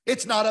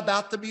 It's not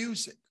about the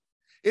music.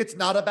 It's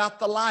not about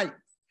the light.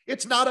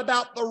 It's not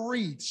about the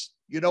wreaths.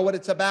 You know what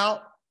it's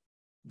about?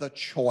 The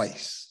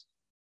choice.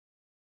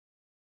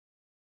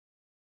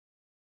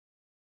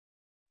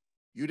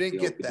 You didn't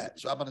get that,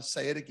 so I'm going to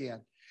say it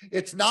again.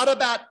 It's not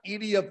about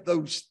any of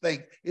those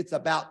things. It's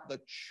about the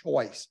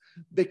choice.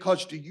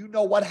 Because do you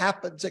know what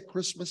happens at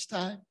Christmas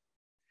time?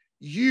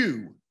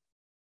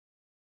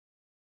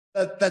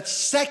 The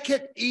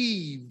second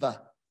Eve,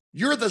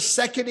 you're the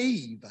second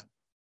Eve.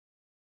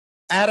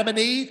 Adam and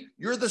Eve,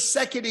 you're the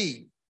second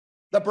Eve.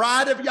 The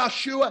bride of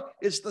Yeshua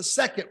is the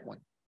second one.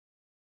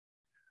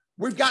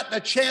 We've gotten a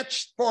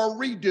chance for a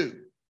redo.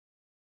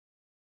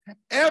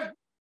 At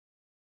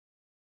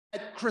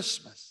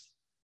Christmas,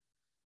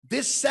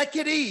 this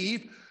second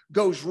Eve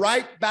goes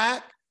right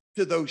back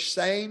to those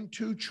same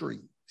 2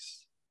 trees.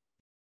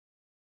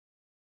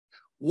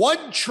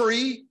 One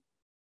tree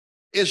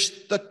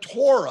is the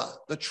Torah,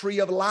 the tree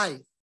of life,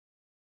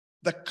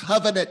 the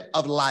covenant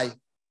of life.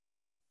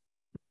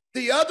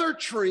 The other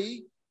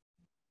tree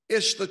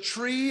is the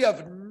tree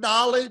of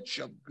knowledge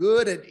of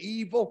good and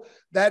evil.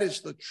 That is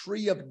the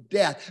tree of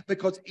death,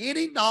 because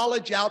any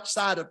knowledge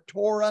outside of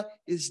Torah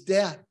is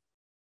death.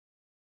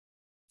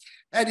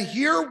 And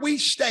here we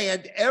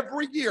stand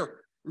every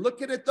year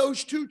looking at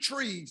those 2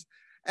 trees,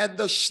 and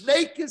the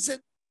snake is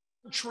in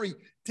the tree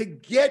to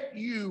get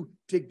you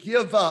to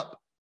give up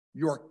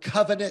your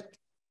covenant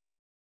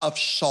of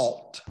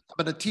salt.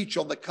 I'm going to teach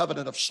on the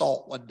covenant of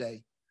salt one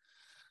day.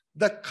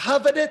 The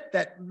covenant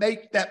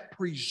that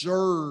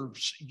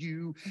preserves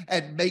you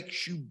and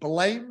makes you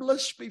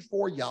blameless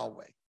before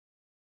Yahweh.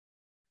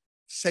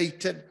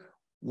 Satan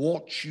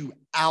wants you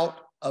out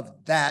of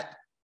that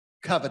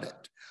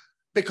covenant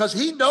because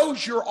he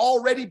knows you're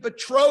already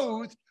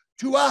betrothed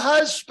to a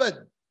husband.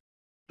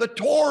 The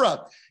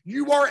Torah,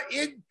 you are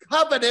in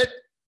covenant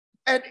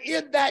And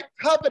in that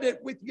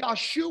covenant with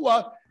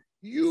Yeshua,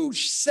 you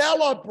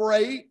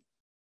celebrate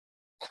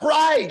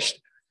Christ.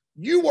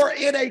 You are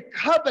in a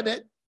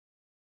covenant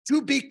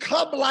to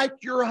become like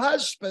your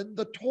husband,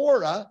 the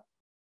Torah.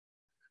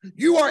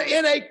 You are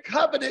in a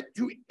covenant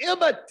to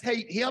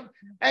imitate him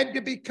and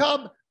to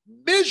become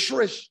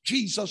Mizrash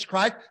Jesus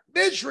Christ,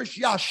 Mizrash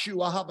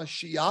Yeshua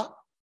HaMashiach.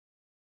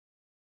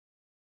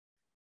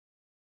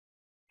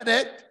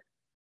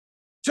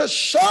 To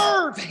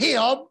serve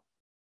him,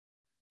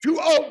 to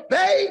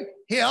obey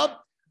him,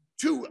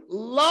 to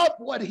love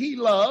what he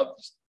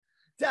loves,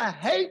 to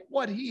hate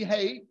what he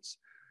hates,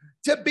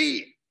 to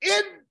be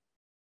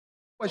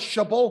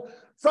indistinguishable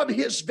from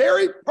his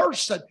very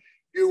person.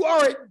 You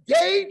are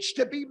engaged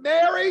to be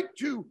married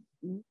to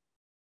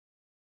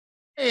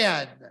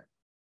man.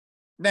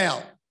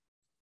 Now,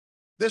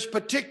 this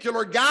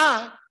particular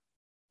guy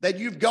that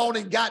you've gone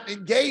and gotten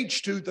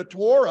engaged to, the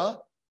Torah,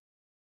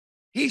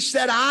 he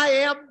said, I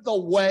am the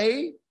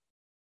way,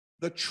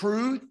 the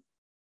truth,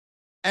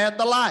 and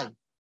the life.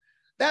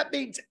 That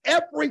means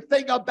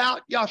everything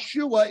about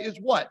Yeshua is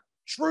what?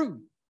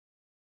 Truth.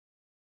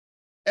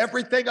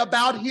 Everything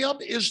about him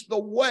is the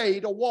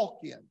way to walk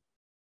in.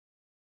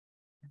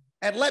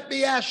 And let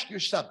me ask you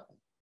something.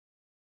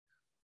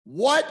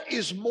 What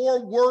is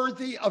more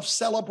worthy of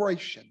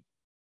celebration?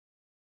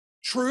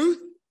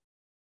 Truth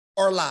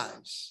or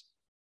lies?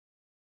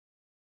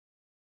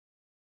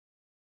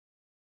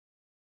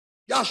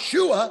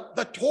 Yeshua,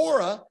 the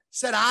Torah,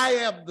 said, I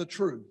am the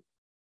truth.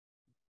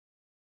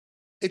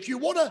 If you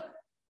want to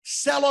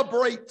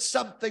celebrate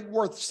something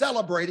worth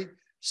celebrating,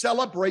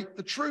 celebrate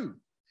the truth.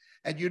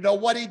 And you know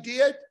what he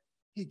did?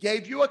 He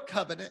gave you a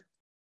covenant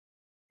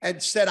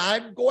and said,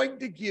 I'm going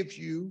to give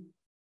you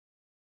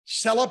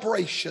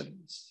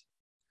celebrations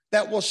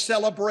that will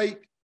celebrate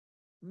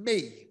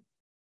me,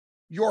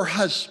 your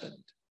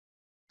husband,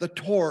 the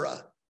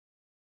Torah,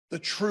 the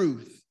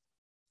truth,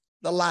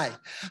 the life.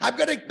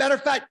 Matter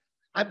of fact,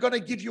 I'm going to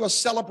give you a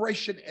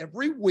celebration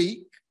every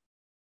week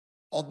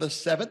on the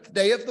 7th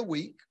day of the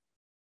week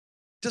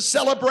to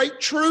celebrate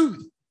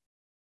truth.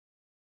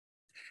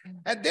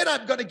 And then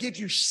I'm going to give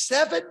you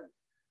 7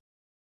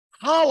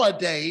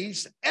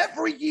 holidays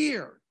every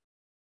year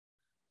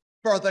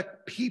for the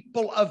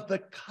people of the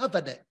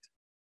covenant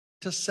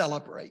to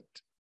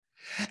celebrate.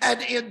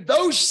 And in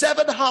those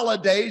 7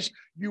 holidays,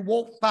 you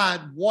won't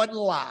find one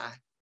lie.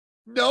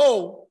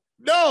 No,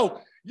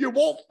 you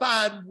won't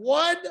find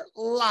one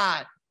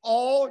lie.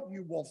 All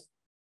you will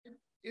find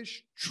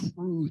is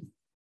truth.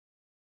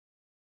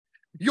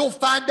 You'll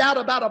find out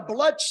about a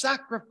blood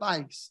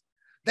sacrifice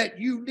that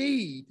you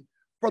need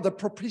for the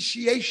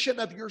propitiation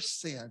of your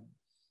sin.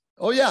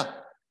 Oh, yeah.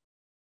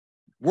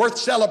 Worth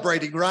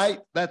celebrating, right?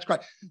 That's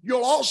right.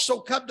 You'll also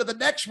come to the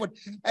next one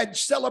and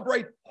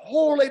celebrate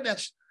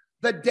holiness,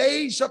 the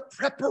days of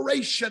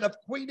preparation of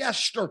Queen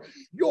Esther.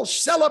 You'll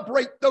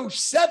celebrate those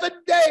 7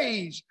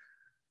 days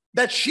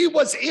that she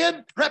was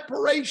in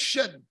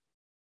preparation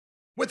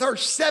with her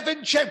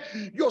 7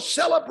 chambers. You'll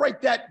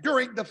celebrate that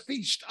during the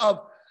Feast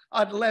of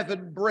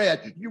Unleavened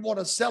Bread. You want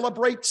to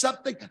celebrate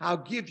something? I'll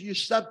give you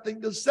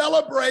something to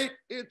celebrate.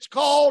 It's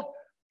called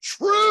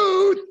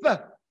truth.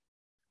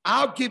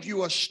 I'll give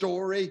you a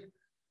story.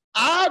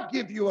 I'll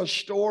give you a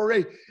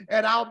story,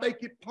 and I'll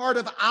make it part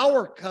of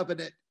our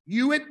covenant,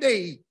 you and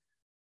me.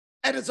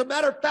 And as a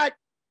matter of fact,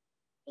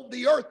 on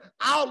the earth,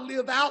 I'll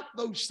live out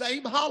those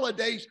same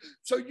holidays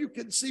so you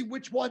can see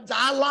which ones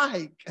I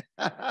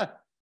like.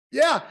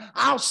 Yeah,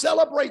 I'll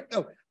celebrate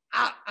them.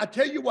 I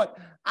tell you what,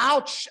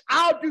 I'll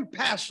do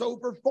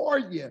Passover for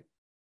you.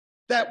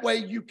 That way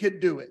you can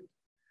do it.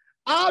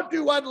 I'll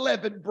do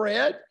unleavened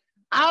bread.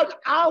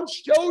 I'll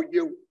show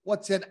you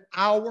what's in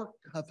our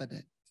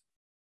covenant.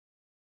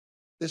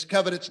 This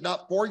covenant's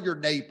not for your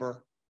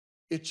neighbor.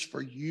 It's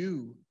for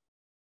you.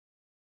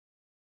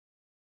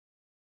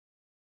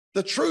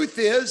 The truth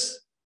is,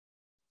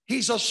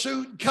 he's a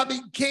soon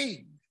coming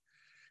king.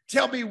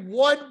 Tell me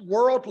one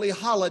worldly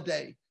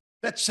holiday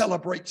that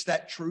celebrates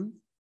that truth.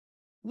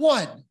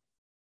 One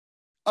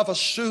of a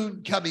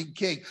soon coming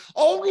king.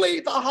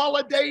 Only the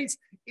holidays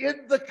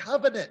in the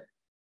covenant.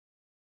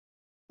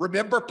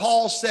 Remember,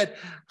 Paul said,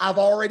 I've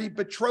already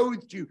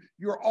betrothed you.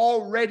 You're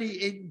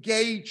already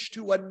engaged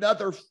to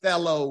another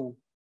fellow.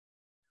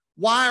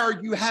 Why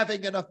are you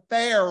having an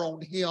affair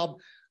on him?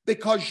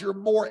 Because you're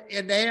more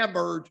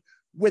enamored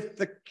with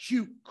the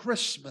cute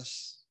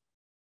Christmas.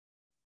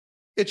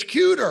 It's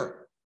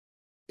cuter.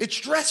 It's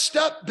dressed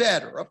up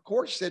better. Of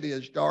course it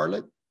is,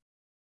 darling.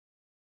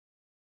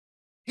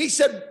 He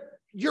said,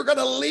 you're going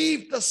to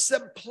leave the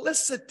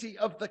simplicity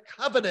of the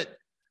covenant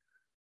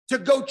to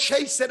go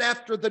chasing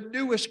after the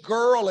newest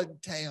girl in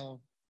town,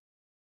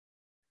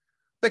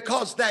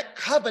 because that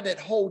covenant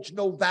holds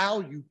no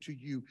value to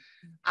you.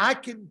 I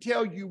can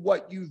tell you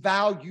what you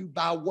value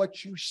by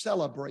what you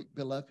celebrate,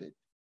 beloved.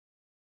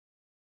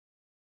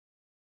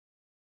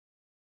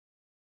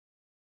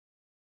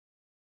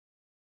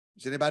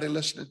 Is anybody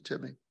listening to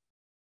me?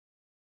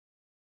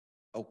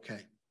 Okay.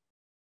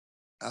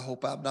 I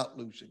hope I'm not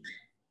losing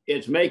you.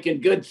 It's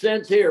making good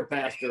sense here,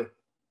 Pastor.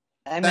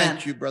 Amen.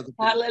 Thank you, Brother.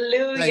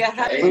 Hallelujah.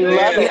 Thank We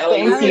love it.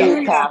 Thank you,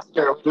 Hallelujah.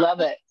 Pastor. We love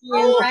it.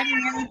 You're writing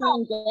everything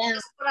down.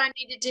 That's what I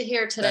needed to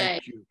hear today.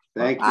 Thank you.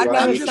 Thank I you.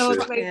 gotta just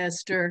celebrate.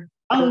 Pastor.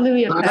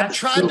 Hallelujah, I'm Pastor.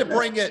 trying to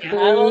bring it.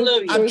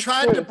 Hallelujah. I'm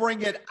trying to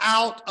bring it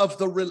out of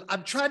the.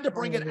 I'm trying to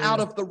bring it out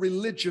of the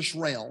religious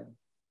realm.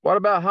 What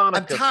about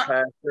Hanukkah, tired-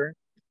 Pastor?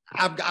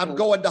 I'm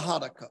going to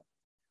Hanukkah.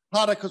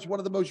 Hanukkah is one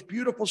of the most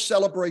beautiful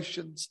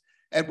celebrations,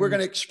 and we're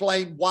going to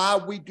explain why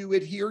we do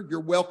it here.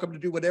 You're welcome to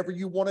do whatever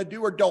you want to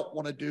do or don't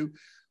want to do.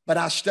 But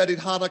I studied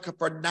Hanukkah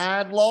for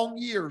 9 long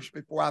years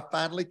before I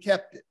finally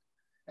kept it.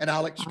 And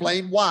I'll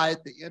explain why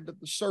at the end of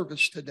the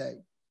service today.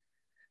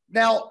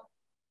 Now,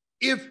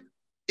 if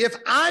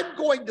I'm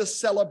going to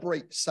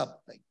celebrate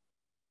something,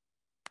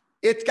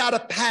 it's got to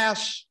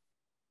pass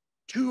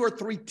 2 or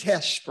 3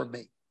 tests for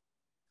me.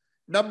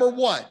 Number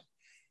one,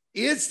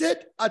 is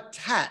it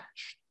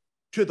attached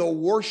to the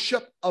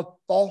worship of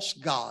false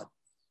gods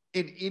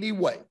in any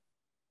way?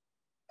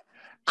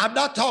 I'm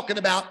not talking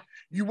about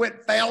you went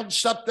and found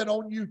something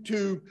on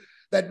YouTube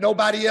that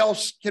nobody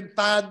else can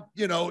find,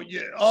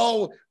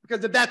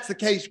 because if that's the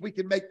case, we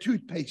can make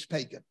toothpaste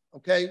pagan,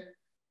 okay?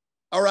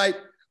 All right,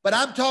 but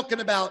I'm talking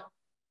about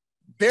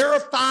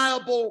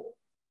verifiable.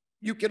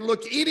 You can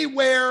look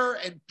anywhere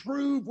and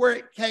prove where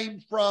it came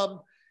from.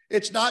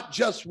 It's not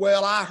just,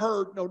 well, I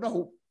heard.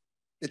 No.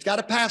 It's got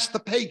to pass the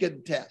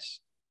pagan test.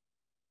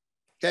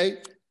 Okay.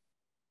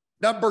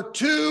 Number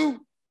 2,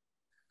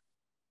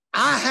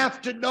 I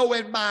have to know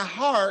in my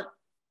heart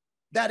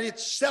that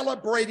it's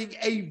celebrating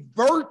a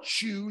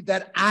virtue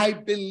that I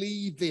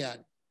believe in.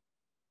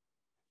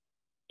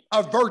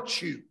 A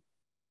virtue,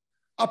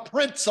 a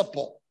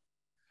principle,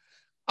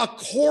 a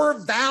core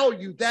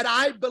value that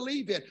I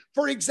believe in.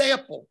 For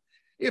example,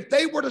 if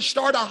they were to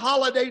start a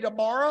holiday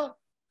tomorrow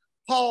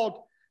called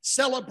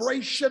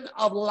Celebration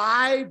of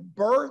Live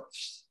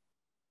Births,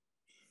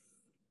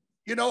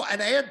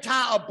 an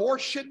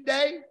anti-abortion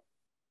day,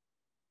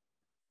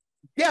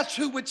 guess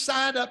who would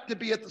sign up to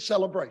be at the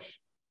celebration?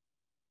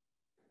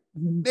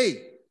 Me.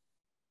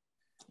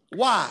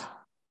 Why?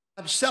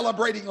 I'm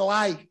celebrating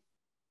life,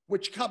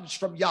 which comes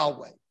from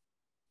Yahweh.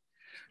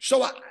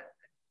 So,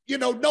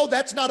 no,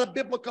 that's not a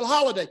biblical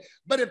holiday.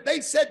 But if they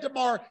said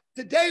tomorrow,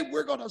 today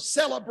we're going to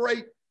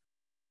celebrate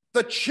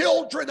the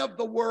children of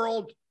the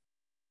world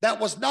that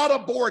was not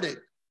aborted.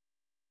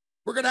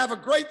 We're going to have a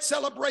great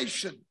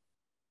celebration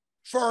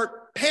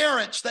for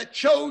parents that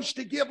chose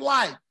to give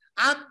life.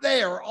 I'm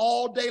there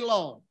all day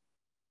long.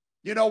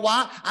 You know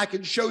why? I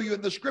can show you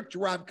in the scripture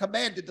where I'm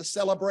commanded to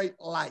celebrate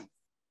life.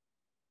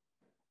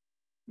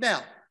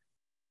 Now,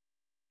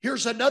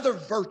 here's another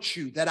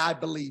virtue that I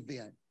believe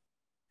in.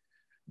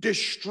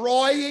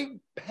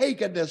 Destroying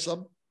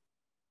paganism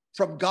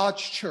from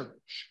God's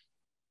church.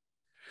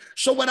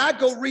 So when I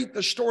go read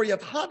the story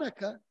of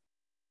Hanukkah,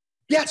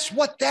 guess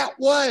what that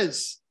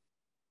was?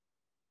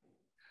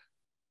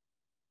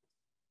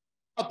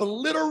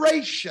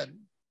 Obliteration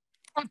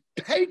of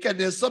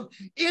paganism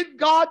in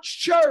God's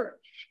church.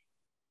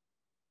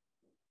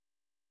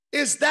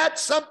 Is that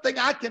something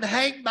I can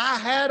hang my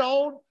hat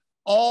on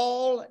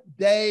all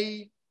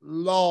day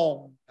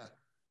long?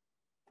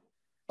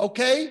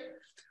 Okay?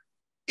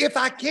 If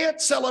I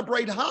can't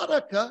celebrate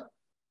Hanukkah,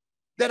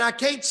 then I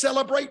can't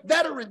celebrate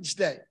Veterans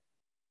Day.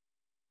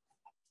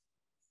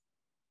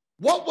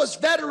 What was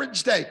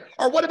Veterans Day?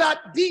 Or what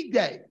about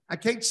D-Day? I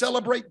can't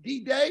celebrate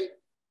D-Day?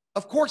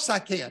 Of course I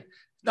can.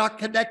 It's not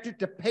connected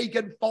to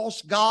pagan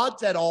false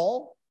gods at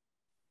all.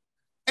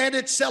 And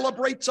it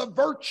celebrates a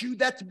virtue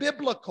that's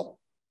biblical.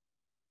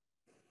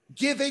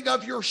 Giving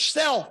of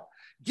yourself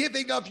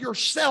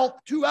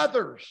to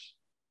others.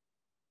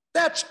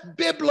 That's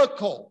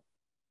biblical.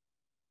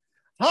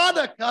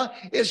 Hanukkah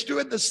is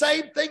doing the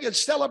same thing as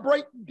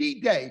celebrating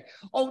D-Day.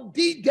 On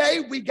D-Day,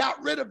 we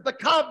got rid of the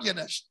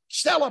communists,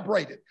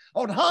 celebrated.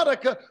 On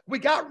Hanukkah, we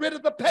got rid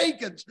of the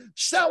pagans,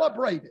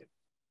 celebrated.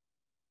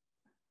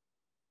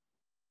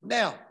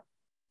 Now,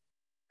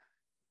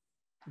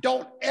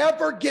 don't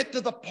ever get to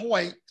the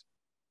point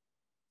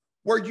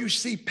where you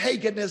see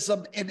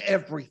paganism in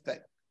everything.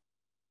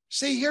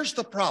 See, here's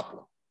the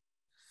problem.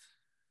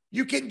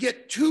 You can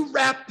get too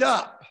wrapped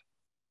up.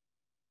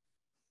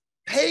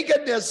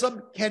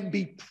 Paganism can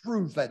be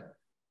proven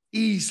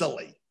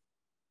easily.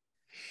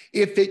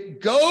 If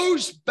it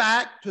goes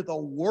back to the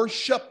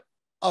worship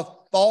of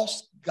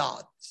false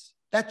gods,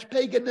 that's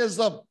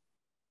paganism.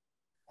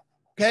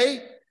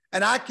 Okay?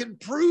 And I can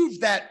prove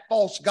that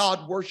false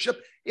god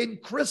worship in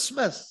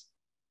Christmas.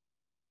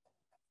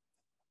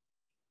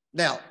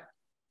 Now,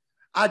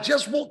 I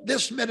just want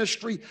this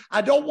ministry.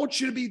 I don't want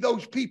you to be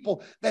those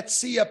people that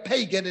see a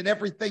pagan in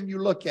everything you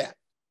look at.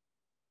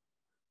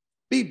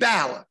 Be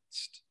balanced.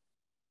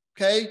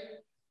 Okay?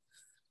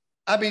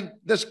 I mean,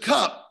 this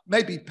cup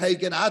may be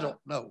pagan. I don't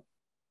know.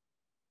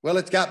 Well,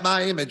 it's got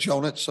my image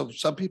on it, so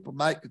some people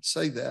might could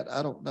say that.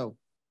 I don't know.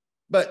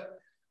 But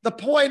the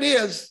point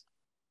is,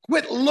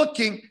 quit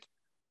looking.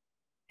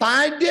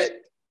 Find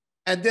it,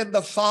 and then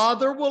the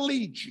Father will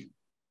lead you.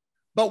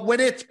 But when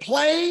it's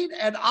plain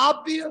and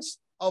obvious,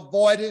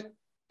 avoid it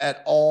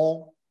at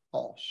all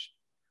costs.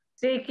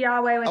 Seek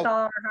Yahweh with all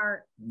our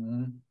heart.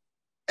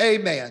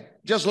 Amen.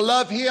 Just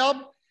love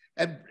him.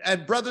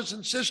 And brothers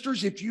and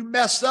sisters, if you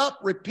mess up,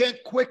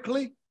 repent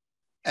quickly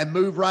and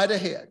move right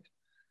ahead.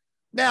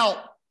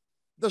 Now,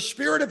 the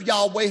Spirit of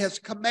Yahweh has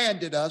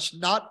commanded us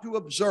not to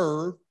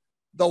observe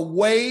the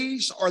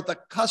ways or the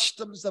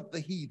customs of the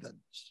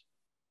heathens.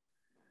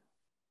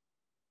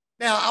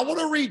 Now, I want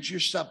to read you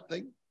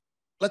something.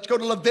 Let's go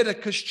to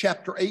Leviticus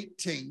chapter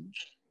 18,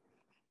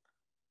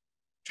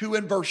 2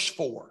 and verse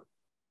 4.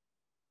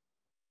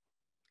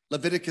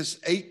 Leviticus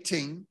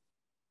 18,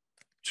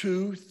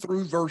 2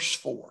 through verse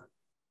 4.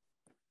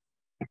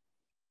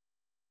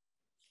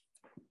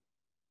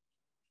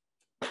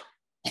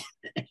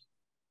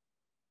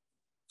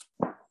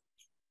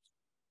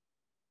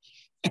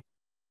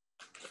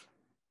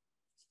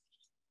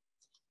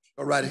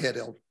 Go right ahead,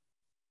 Elder.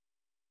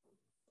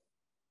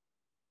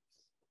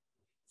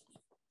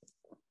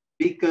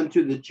 Speak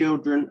unto the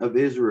children of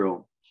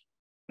Israel,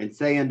 and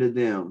say unto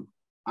them,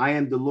 I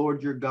am the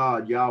Lord your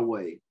God,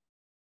 Yahweh.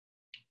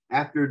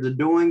 After the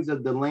doings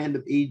of the land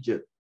of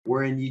Egypt,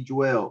 wherein ye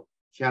dwelt,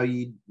 shall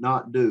ye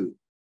not do.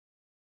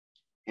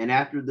 And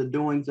after the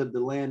doings of the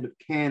land of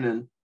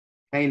Canaan,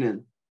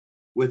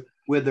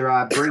 whither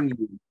I bring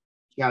you,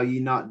 shall ye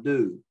not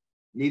do,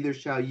 neither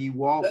shall ye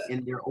walk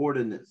in their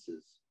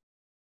ordinances.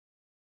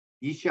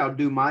 Ye shall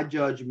do my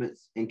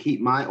judgments and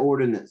keep my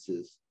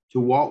ordinances, to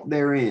walk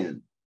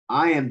therein.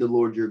 I am the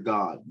Lord your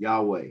God,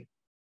 Yahweh.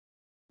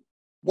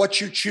 What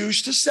you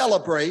choose to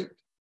celebrate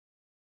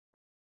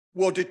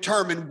will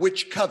determine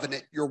which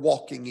covenant you're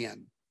walking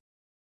in,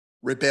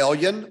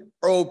 rebellion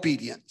or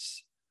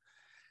obedience.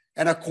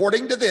 And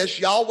according to this,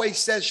 Yahweh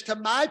says to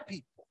my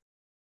people,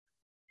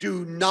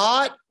 do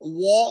not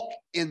walk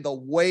in the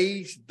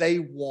ways they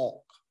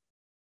walk.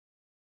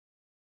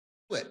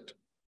 Quit.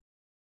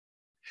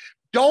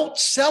 Don't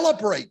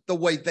celebrate the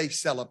way they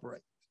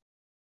celebrate,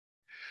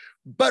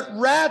 but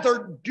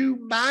rather do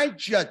my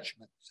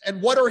judgments.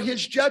 And what are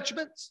his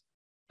judgments?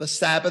 The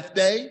Sabbath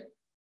day,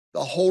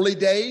 the holy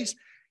days.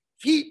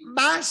 Keep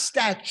my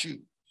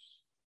statutes.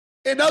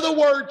 In other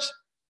words,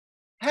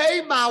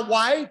 hey, my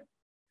wife,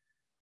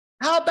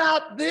 how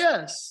about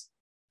this?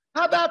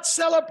 How about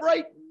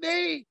celebrate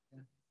me?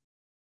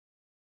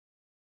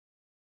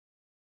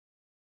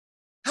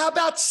 How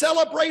about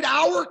celebrate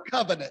our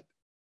covenant?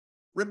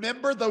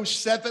 Remember those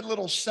 7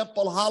 little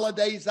simple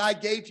holidays I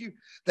gave you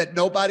that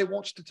nobody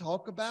wants to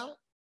talk about?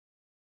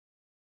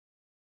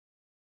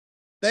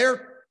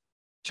 They're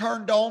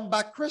turned on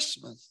by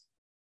Christmas.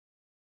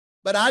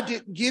 But I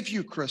didn't give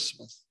you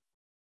Christmas.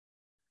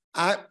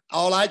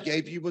 All I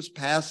gave you was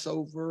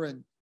Passover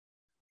and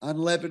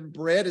unleavened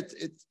bread.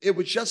 It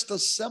was just a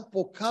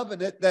simple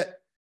covenant that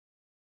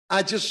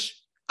I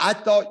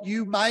thought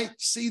you might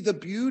see the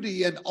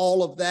beauty in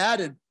all of that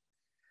and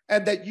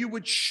that you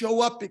would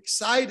show up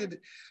excited,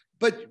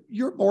 but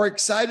you're more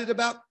excited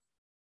about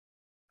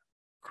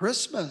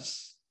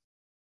Christmas.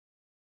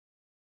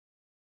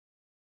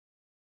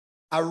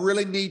 I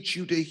really need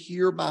you to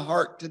hear my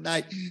heart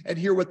tonight and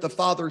hear what the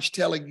Father's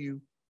telling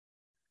you.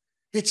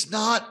 It's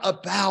not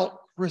about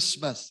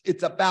Christmas.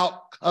 It's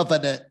about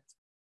covenant.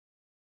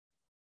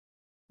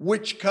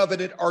 Which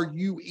covenant are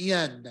you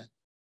in?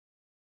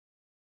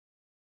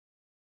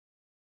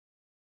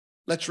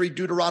 Let's read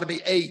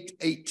Deuteronomy 8,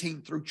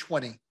 18 through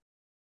 20.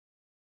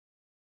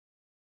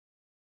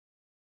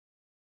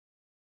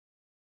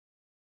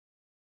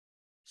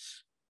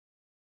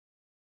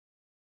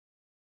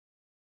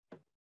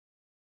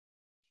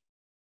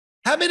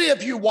 How many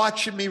of you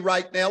watching me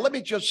right now? Let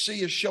me just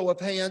see a show of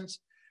hands.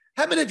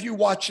 How many of you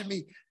watching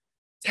me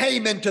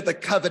came into the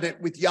covenant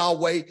with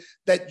Yahweh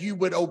that you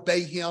would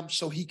obey him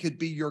so he could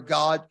be your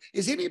God?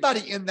 Is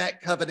anybody in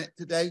that covenant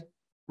today?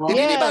 Did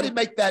anybody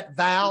make that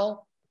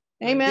vow?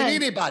 Amen.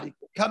 Did anybody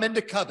come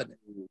into covenant?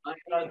 I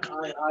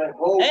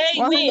hope.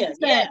 Amen.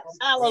 Yes.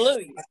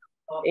 Hallelujah.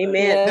 Amen.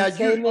 Yes,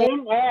 now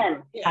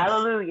Amen. Yes.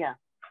 Hallelujah.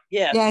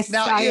 Yes.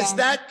 Now, is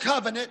that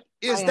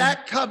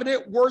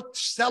covenant worth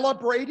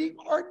celebrating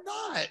or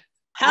not?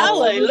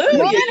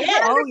 Hallelujah.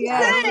 Yes. Oh,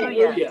 yeah.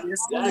 Hallelujah.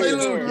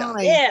 Hallelujah.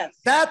 Yes.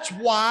 That's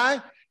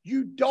why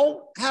you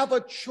don't have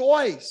a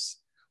choice.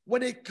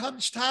 When it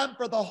comes time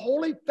for the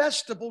holy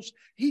festivals,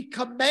 he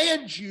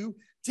commands you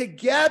to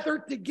gather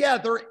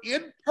together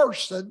in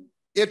person,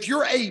 if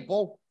you're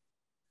able,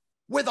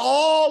 with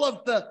all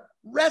of the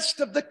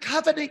rest of the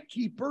covenant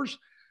keepers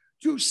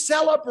to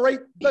celebrate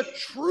the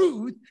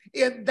truth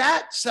in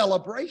that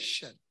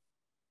celebration.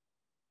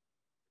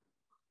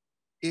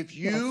 If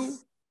you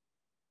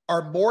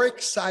are more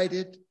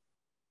excited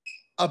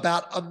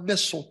about a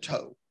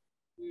mistletoe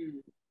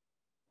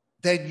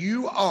than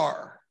you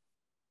are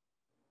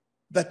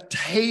the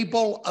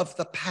table of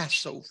the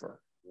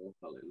Passover,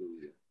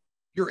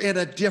 you're in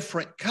a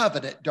different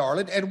covenant,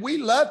 darling, and we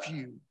love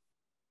you.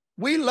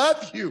 We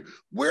love you.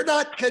 We're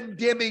not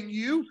condemning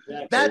you.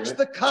 That's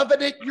the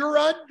covenant you're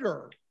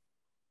under.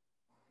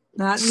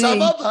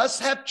 Some of us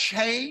have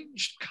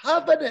changed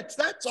covenants.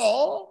 That's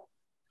all.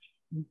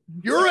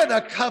 You're in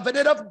a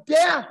covenant of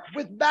death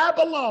with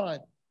Babylon.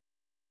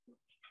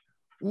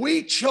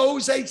 We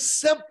chose a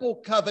simple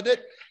covenant.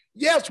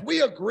 Yes,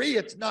 we agree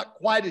it's not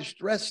quite as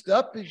dressed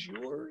up as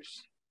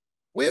yours.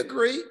 We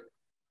agree.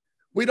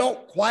 We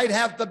don't quite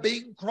have the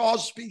Bing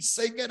Crosby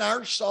singing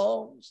our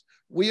songs.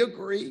 We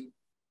agree.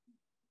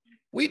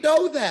 We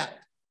know that.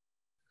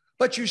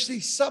 But you see,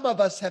 some of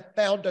us have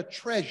found a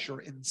treasure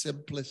in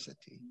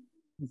simplicity.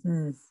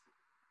 Mm-hmm.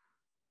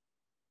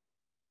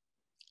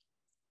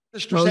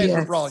 Mr.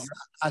 Sandra Brawley,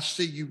 I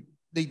see you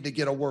need to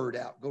get a word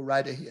out. Go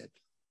right ahead.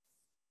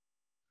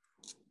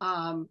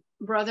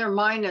 Brother,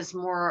 mine is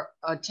more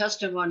a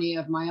testimony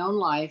of my own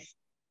life.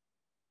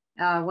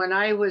 When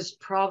I was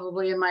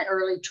probably in my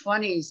early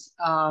 20s,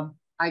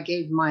 I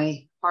gave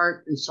my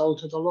heart and soul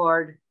to the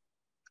Lord.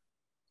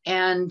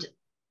 And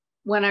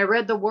when I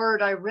read the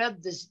word, I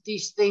read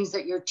these things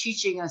that you're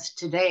teaching us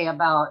today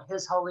about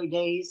his holy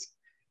days.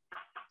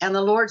 And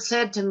the Lord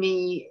said to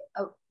me,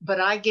 but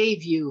I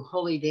gave you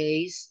holy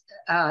days,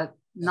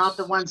 not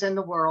the ones in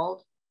the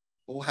world.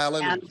 Oh,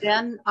 hallelujah. And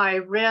then I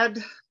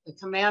read the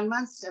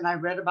commandments and I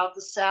read about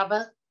the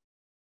Sabbath.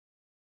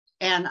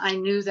 And I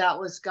knew that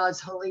was God's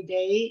holy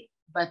day,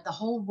 but the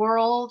whole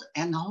world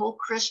and the whole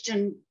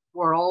Christian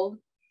world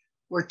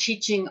were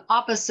teaching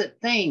opposite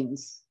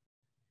things.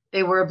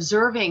 They were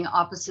observing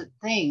opposite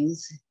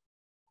things.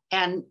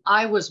 And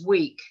I was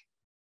weak.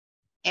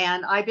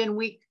 And I've been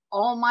weak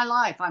all my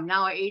life. I'm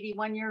now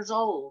 81 years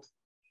old.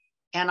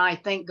 And I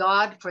thank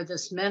God for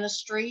this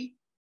ministry,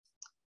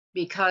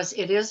 because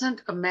it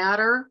isn't a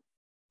matter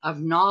of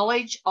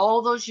knowledge.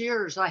 All those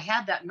years I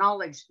had that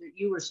knowledge that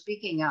you were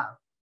speaking of,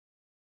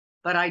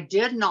 but I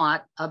did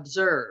not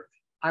observe.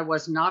 I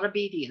was not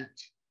obedient.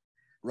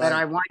 Right. But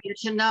I want you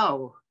to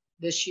know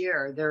this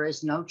year, there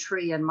is no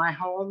tree in my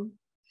home.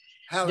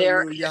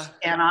 Hallelujah.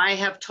 And I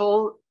have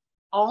told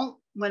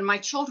when my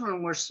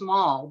children were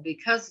small,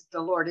 because the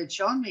Lord had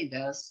shown me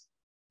this,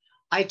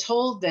 I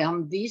told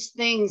them these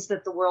things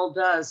that the world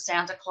does,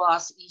 Santa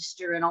Claus,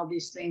 Easter, and all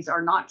these things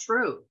are not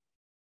true.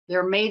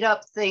 They're made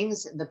up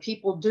things the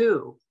people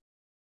do.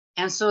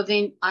 And so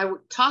I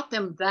taught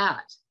them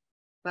that,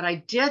 but I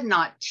did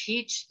not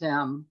teach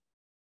them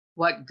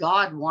what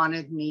God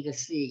wanted me to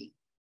see,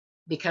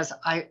 because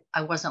I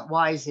wasn't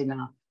wise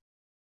enough.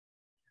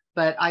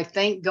 But I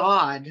thank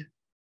God.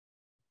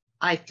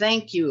 I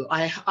thank you.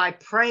 I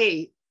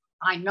pray.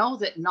 I know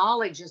that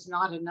knowledge is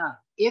not enough.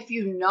 If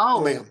you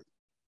know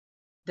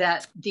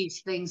that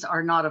these things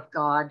are not of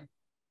God,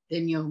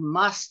 then you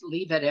must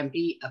leave it and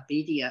be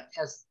obedient,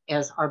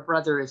 as our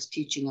brother is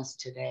teaching us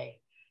today.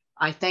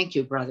 I thank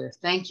you, brother.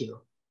 Thank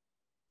you.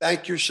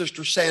 Thank you,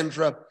 Sister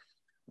Sandra.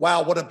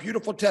 Wow, what a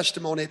beautiful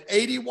testimony. At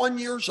 81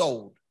 years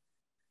old,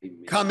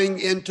 Amen. Coming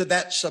into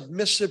that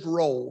submissive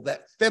role,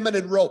 that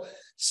feminine role.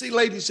 See,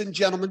 ladies and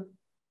gentlemen,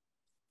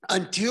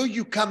 until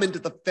you come into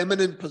the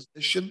feminine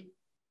position,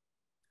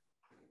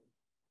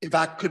 if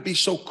I could be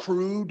so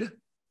crude,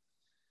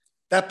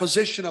 that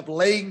position of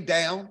laying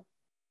down,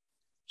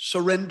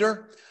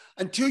 surrender,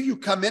 until you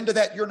come into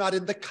that, you're not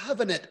in the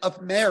covenant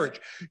of marriage.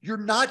 You're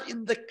not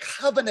in the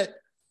covenant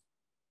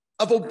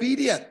of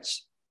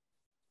obedience.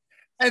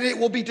 And it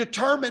will be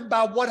determined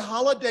by what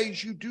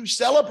holidays you do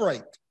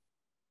celebrate,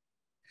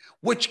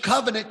 which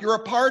covenant you're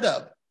a part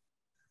of.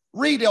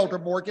 Read, Elder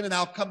Morgan, and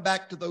I'll come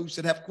back to those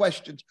that have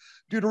questions.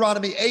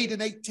 Deuteronomy 8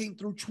 and 18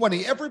 through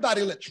 20.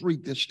 Everybody, let's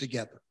read this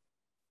together.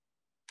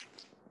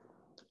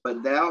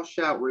 But thou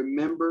shalt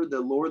remember the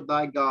Lord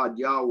thy God,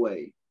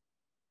 Yahweh,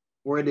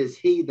 for it is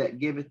he that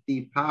giveth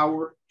thee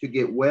power to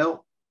get wealth.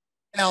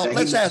 Now,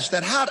 let's ask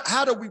that.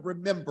 How do we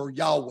remember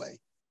Yahweh?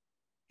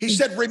 He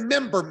said,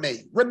 remember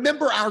me.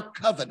 Remember our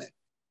covenant.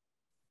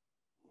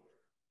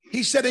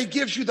 He said he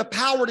gives you the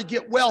power to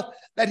get wealth,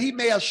 that he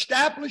may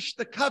establish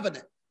the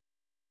covenant.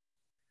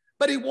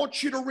 But he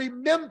wants you to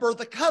remember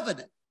the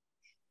covenant.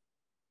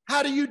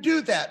 How do you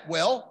do that?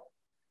 Well,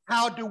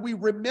 how do we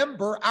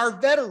remember our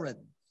veterans?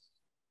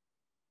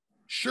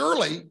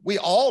 Surely we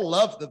all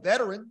love the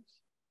veterans,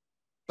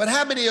 but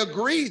how many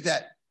agree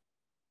that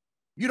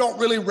you don't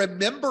really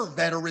remember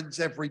veterans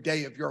every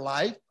day of your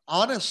life?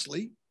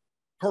 Honestly,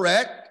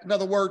 correct? In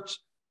other words,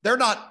 they're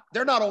not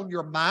on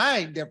your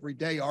mind every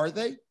day, are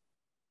they?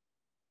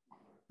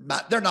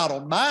 They're not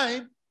on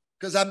mine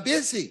because I'm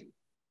busy.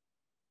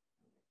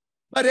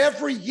 But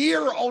every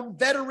year on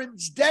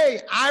Veterans Day,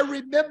 I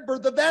remember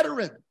the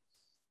veterans.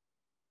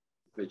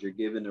 Because you're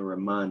given a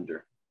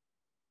reminder.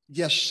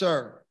 Yes,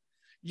 sir.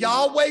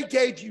 Yahweh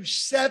gave you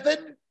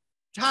 7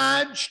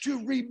 times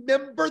to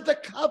remember the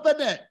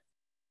covenant.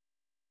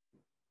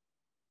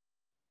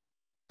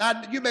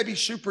 Now, you may be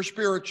super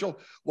spiritual.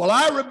 Well,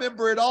 I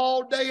remember it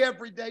all day,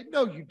 every day.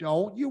 No, you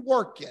don't. You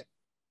work it.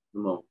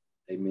 Come on.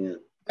 Amen.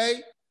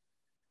 Okay?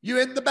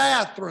 You're in the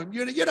bathroom.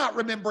 You're not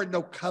remembering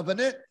no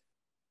covenant.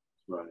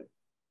 Right.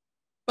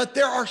 But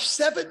there are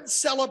 7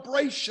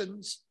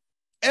 celebrations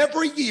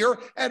every year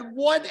and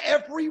 1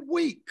 every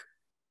week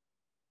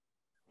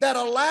that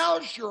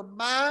allows your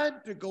mind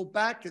to go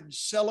back and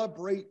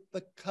celebrate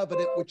the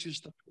covenant, which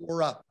is the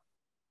Torah.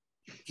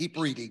 Keep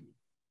reading.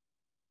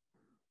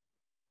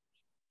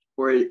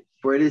 For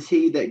it is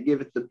he that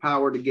giveth the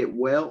power to get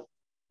wealth,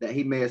 that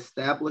he may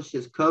establish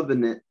his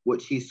covenant,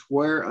 which he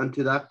sware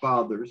unto thy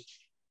fathers,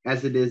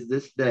 as it is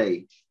this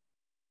day.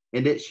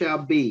 And it shall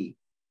be,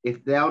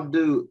 if thou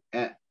do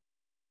at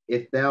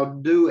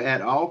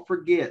all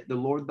forget the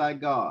Lord thy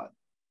God,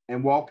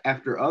 and walk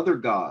after other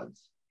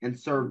gods, and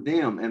serve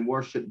them and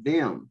worship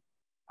them,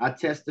 I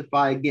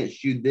testify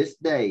against you this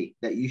day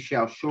that you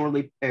shall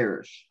surely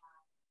perish.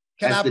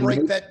 Can I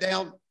break that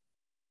down?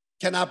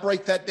 Can I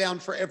break that down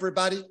for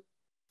everybody?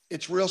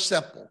 It's real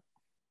simple.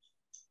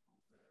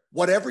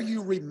 Whatever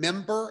you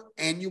remember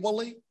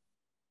annually,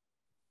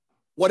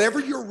 whatever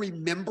you're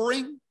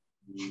remembering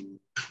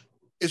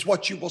is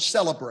what you will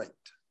celebrate.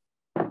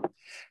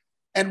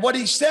 And what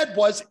he said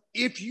was,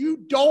 if you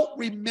don't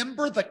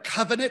remember the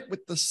covenant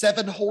with the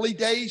 7 holy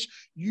days,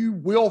 you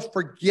will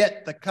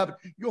forget the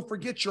covenant. You'll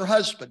forget your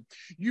husband.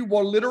 You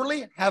will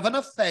literally have an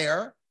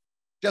affair,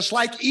 just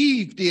like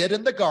Eve did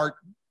in the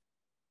garden.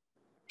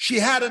 She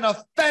had an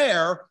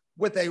affair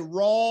with a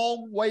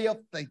wrong way of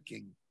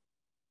thinking.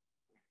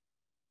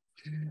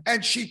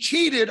 And she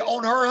cheated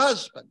on her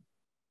husband.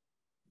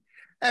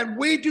 And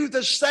we do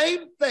the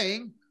same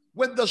thing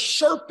when the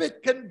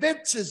serpent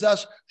convinces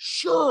us,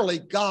 surely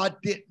God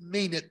didn't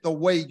mean it the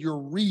way you're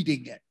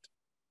reading it.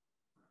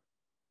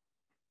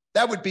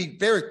 That would be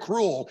very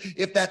cruel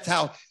if that's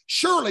how.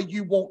 Surely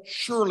you won't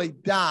surely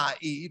die,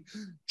 Eve.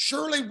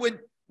 Surely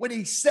when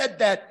he said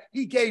that,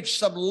 he gave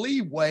some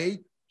leeway.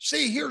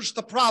 See, here's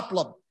the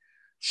problem.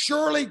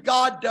 Surely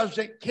God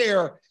doesn't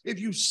care if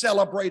you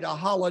celebrate a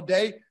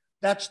holiday.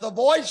 That's the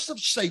voice of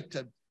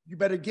Satan. You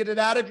better get it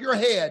out of your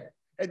head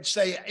and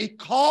say, it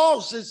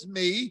causes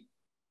me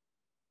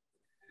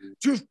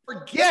to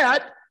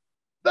forget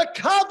the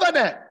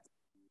covenant.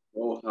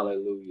 Oh,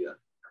 hallelujah.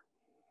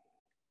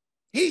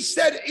 He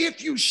said,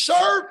 if you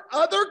serve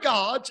other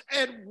gods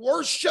and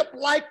worship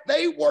like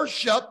they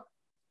worship,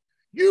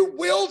 you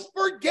will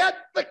forget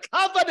the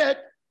covenant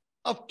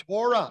of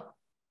Torah.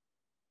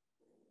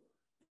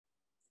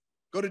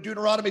 Go to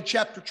Deuteronomy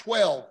chapter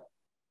 12,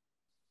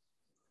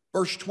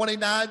 verse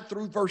 29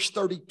 through verse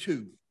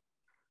 32.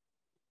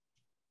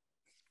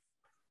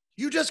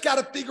 You just got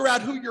to figure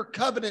out who your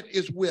covenant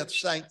is with,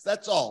 saints.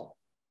 That's all.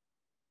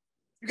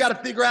 You got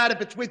to figure out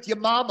if it's with your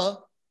mama,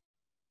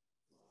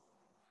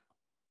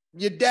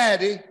 your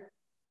daddy,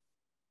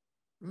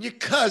 your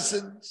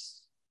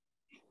cousins,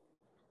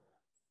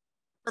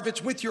 or if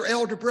it's with your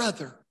elder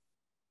brother.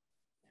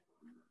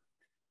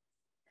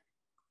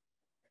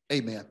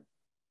 Amen.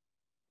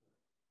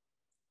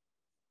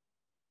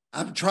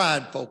 I'm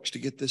trying, folks, to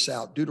get this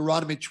out.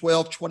 Deuteronomy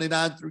 12,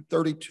 29 through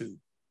 32.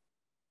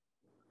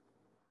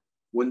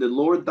 When the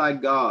Lord thy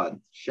God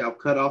shall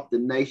cut off the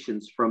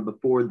nations from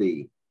before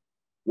thee,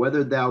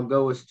 whether thou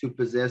goest to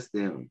possess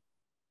them,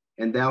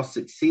 and thou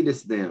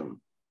succeedest them,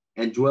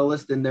 and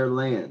dwellest in their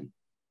land,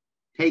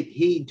 take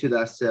heed to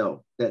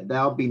thyself that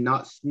thou be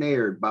not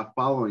snared by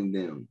following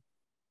them,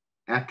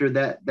 after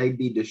that they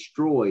be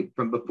destroyed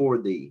from before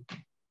thee,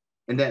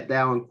 and that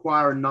thou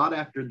inquire not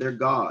after their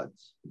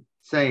gods,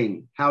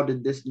 saying, how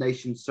did this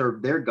nation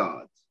serve their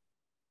gods?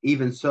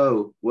 Even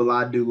so will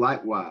I do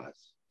likewise.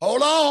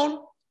 Hold on.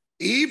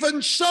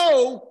 Even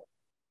so,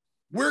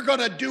 we're going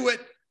to do it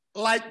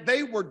like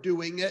they were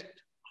doing it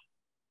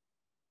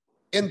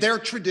in their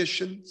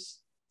traditions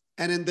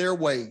and in their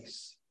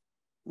ways.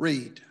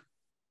 Read.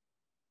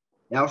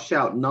 Thou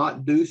shalt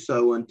not do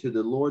so unto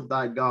the Lord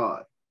thy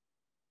God,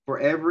 for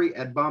every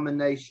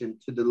abomination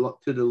to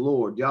the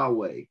Lord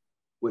Yahweh,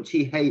 which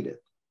he hateth,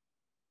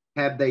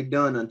 have they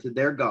done unto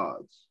their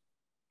gods.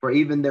 For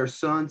even their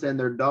sons and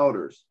their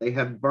daughters they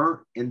have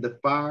burnt in the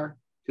fire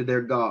to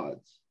their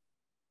gods.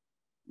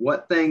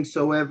 What things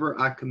soever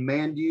I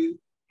command you,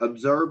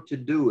 observe to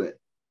do it.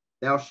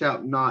 Thou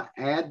shalt not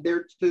add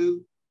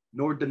thereto,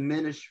 nor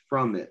diminish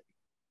from it.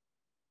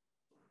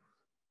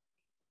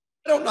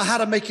 I don't know how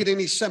to make it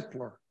any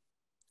simpler.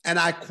 And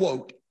I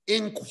quote,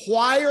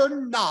 inquire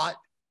not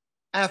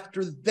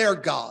after their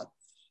gods.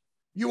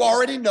 You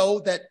already know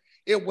that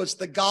it was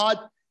the god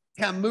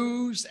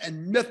Tammuz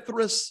and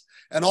Mithras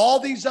and all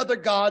these other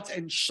gods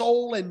and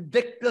Sol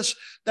Invictus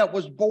that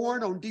was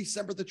born on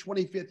December the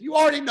 25th. You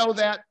already know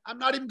that. I'm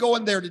not even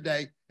going there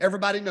today.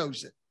 Everybody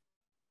knows it.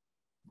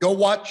 Go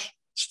watch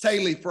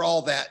Staley for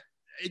all that.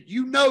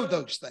 You know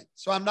those things.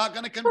 So I'm not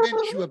going to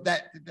convince you of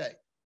that today.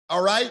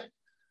 All right?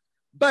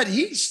 But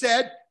he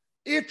said,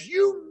 if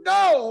you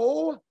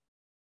know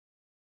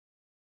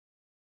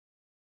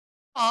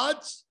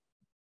gods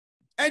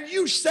and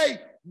you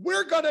say,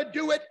 we're going to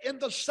do it in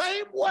the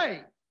same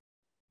way,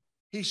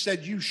 he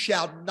said, you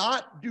shall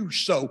not do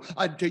so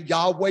unto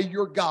Yahweh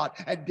your God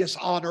and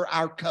dishonor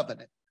our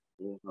covenant.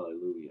 Oh,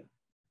 hallelujah.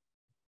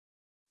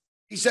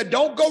 He said,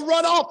 don't go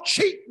run off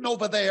cheating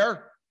over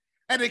there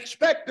and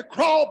expect to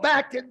crawl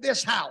back in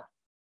this house.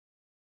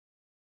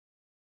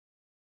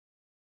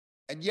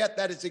 And yet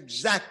that is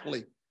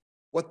exactly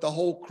what the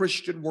whole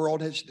Christian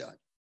world has done.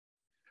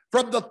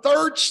 From the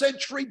 3rd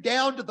century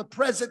down to the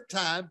present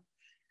time,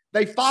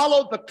 they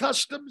followed the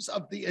customs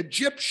of the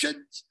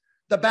Egyptians,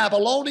 the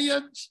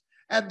Babylonians,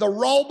 and the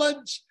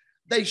Romans.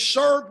 They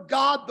served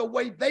God the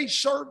way they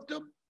served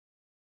him.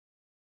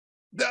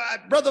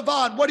 Brother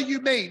Vaughn, what do you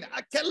mean?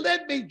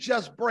 Let me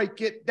just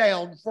break it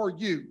down for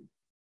you.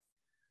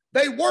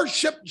 They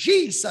worship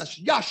Jesus,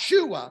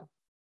 Yeshua.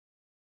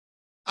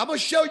 I'm going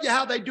to show you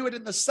how they do it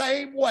in the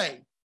same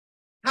way.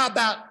 How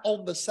about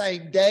on the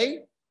same day?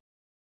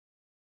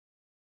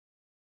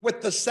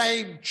 With the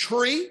same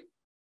tree?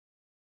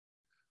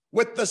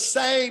 With the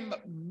same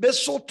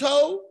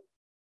mistletoe?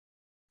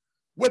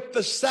 With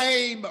the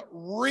same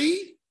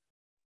wreath?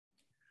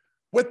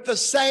 With the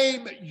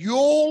same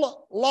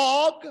Yule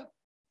log?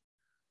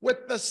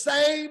 With the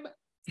same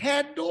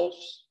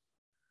candles?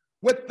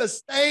 With the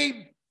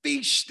same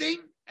feasting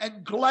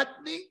and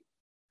gluttony?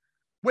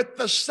 With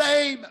the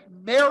same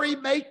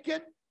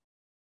merrymaking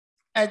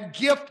and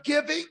gift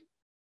giving?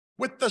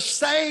 With the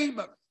same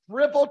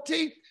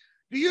frivolity?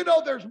 Do you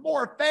know there's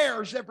more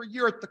affairs every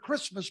year at the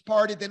Christmas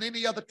party than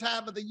any other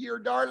time of the year,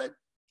 darling?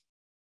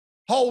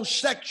 Whole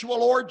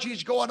sexual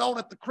orgies going on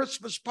at the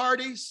Christmas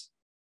parties.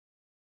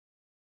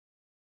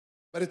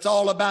 But it's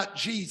all about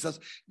Jesus.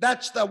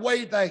 That's the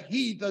way the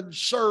heathen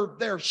serve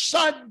their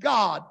sun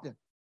God.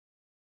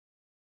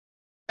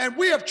 And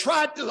we have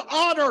tried to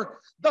honor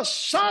the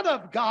Son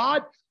of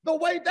God the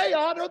way they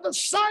honor the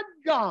sun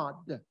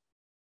God.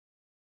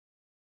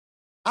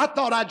 I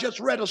thought I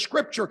just read a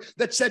scripture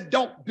that said,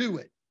 don't do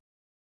it.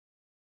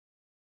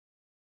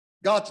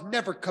 God's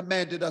never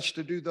commanded us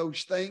to do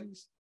those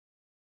things.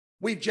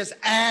 We've just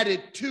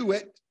added to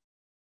it.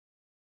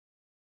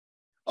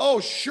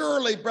 Oh,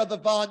 surely, Brother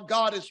Vaughn,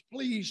 God is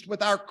pleased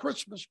with our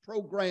Christmas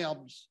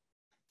programs.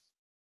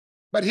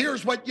 But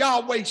here's what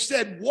Yahweh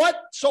said,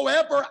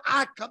 whatsoever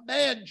I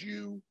command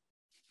you,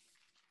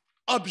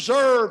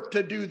 observe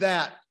to do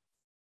that.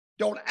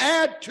 Don't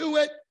add to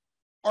it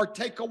or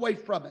take away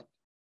from it.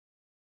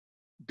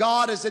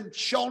 God has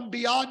shown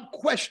beyond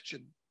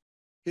question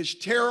his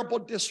terrible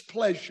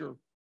displeasure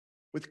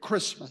with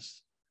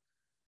Christmas.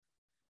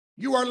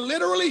 You are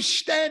literally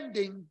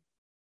standing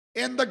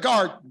in the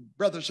garden,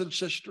 brothers and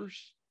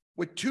sisters,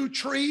 with two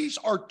trees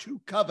or two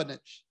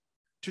covenants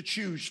to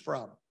choose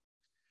from.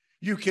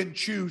 You can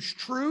choose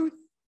truth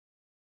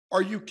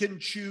or you can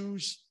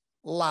choose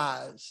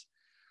lies.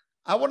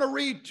 I want to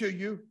read to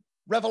you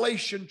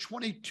Revelation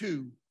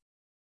 22,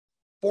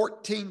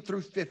 14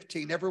 through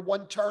 15.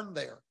 Everyone turn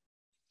there.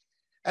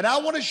 And I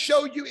want to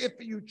show you, if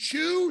you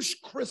choose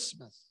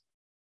Christmas,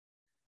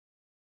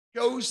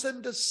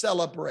 chosen to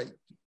celebrate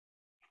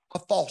a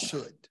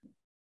falsehood,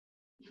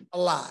 a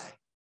lie.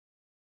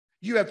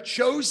 You have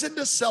chosen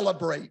to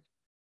celebrate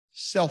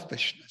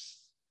selfishness.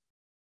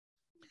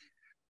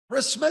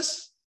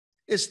 Christmas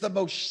is the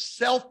most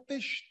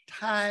selfish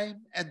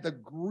time and the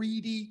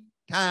greedy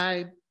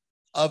time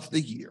of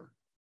the year.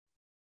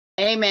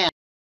 Amen.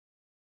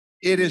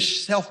 It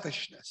is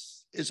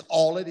selfishness, is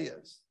all it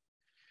is.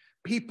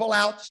 People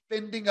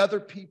outspending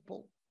other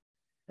people.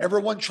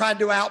 Everyone trying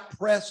to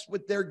outpress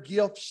with their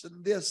gifts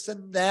and this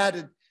and that.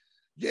 And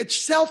it's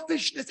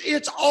selfishness.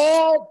 It's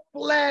all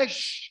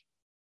flesh.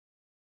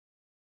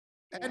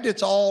 And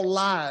it's all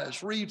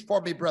lies. Read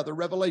for me, brother,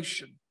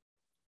 Revelation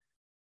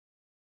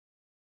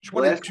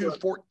 22,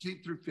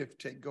 14 through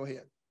 15. Go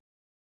ahead.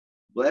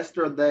 Blessed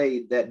are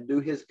they that do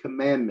his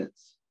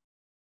commandments,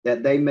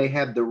 that they may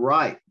have the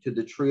right to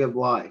the tree of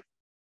life,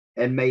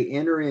 and may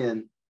enter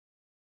in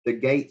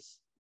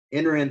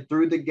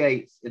through the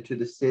gates into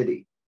the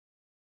city.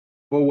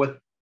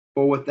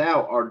 For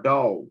without are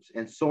dogs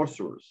and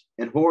sorcerers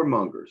and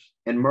whoremongers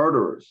and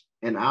murderers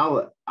and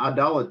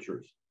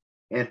idolaters,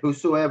 and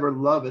whosoever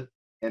loveth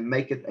and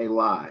maketh a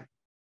lie.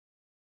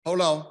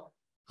 Hold on.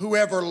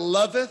 Whoever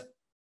loveth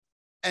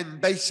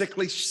and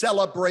basically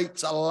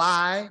celebrates a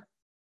lie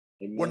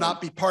will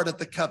not be part of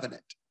the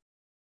covenant.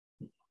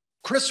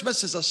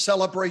 Christmas is a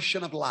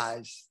celebration of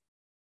lies.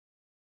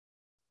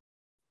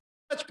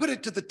 Let's put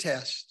it to the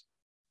test.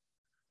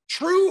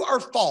 True or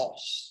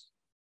false?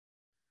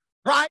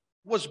 Christ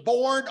was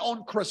born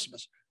on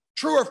Christmas.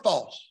 True or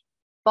false?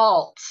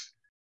 False.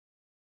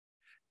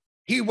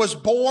 He was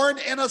born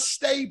in a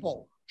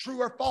stable.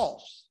 True or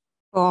false?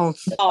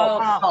 False.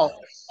 False.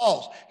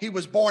 False. He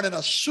was born in a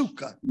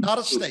sukkah, not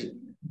a stable.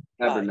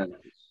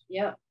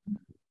 Yeah.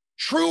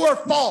 True or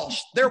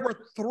false? There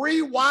were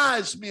 3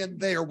 wise men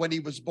there when he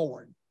was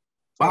born.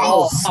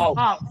 False.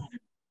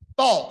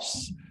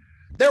 False.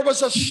 There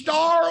was a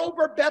star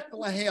over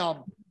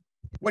Bethlehem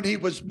when he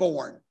was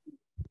born.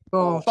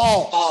 False.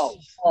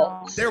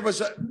 False. There was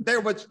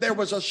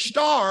a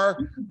star,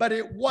 but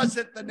it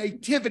wasn't the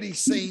nativity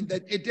scene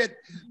that it did.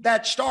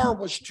 That star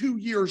was 2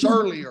 years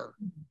earlier.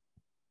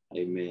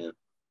 Amen.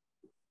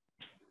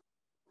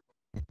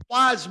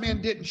 Wise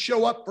men didn't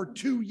show up for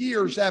 2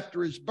 years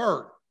after his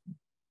birth.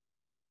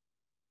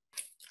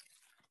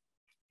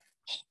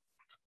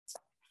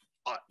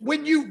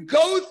 When you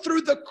go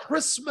through the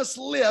Christmas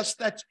list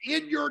that's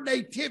in your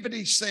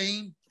nativity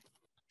scene,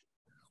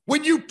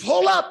 when you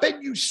pull up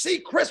and you see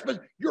Christmas,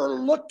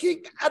 you're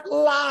looking at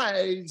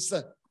lies.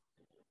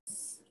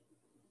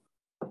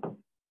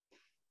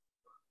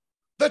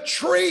 The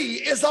tree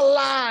is a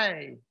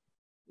lie.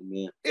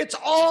 Amen. It's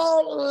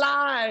all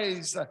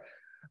lies.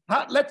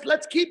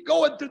 Let's keep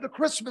going through the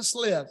Christmas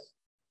list.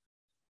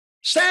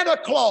 Santa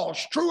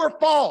Claus, true or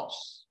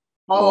false?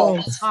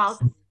 False.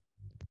 False.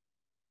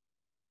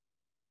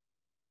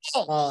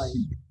 False.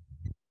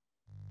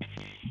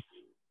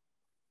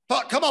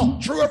 Come on,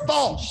 true or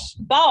false?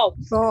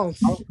 False.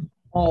 False.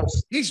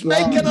 False. He's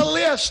making a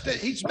list.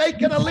 He's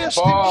making a list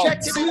and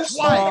checking it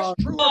twice.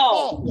 True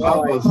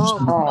or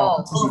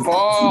false?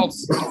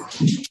 False.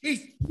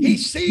 He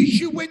sees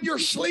you when you're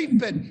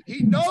sleeping.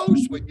 He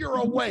knows when you're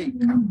awake.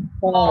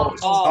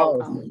 False.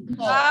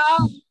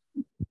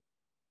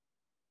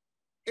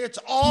 It's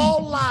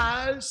all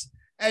lies,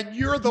 and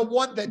you're the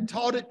one that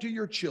taught it to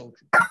your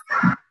children.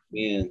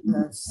 Yeah.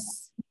 And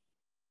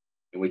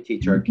we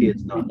teach our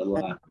kids not to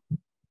lie.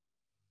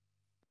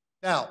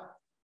 Now,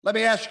 let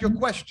me ask you a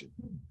question.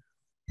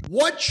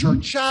 Once your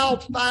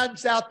child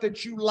finds out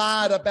that you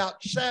lied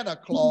about Santa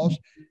Claus,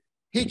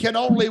 he can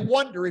only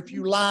wonder if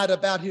you lied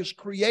about his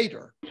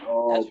creator.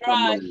 Oh, That's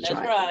right. That's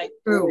right.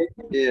 True.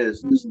 It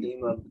is the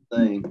scheme of the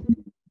thing.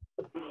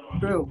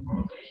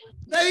 True.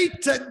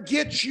 Satan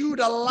gets you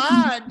to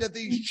lie to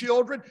these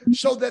children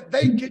so that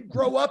they can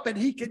grow up and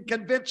he can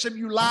convince them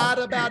you lied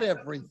about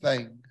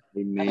everything.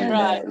 Amen.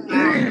 That's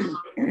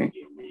right.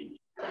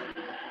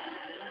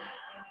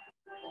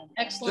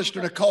 Excellent.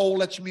 Sister Nicole,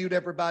 let's mute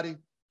everybody.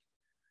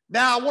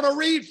 Now, I want to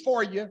read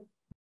for you.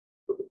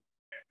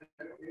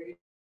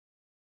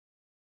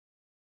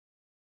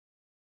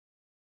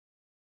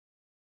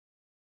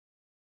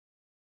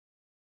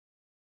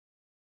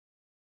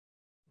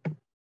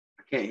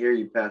 I can't hear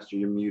you, Pastor.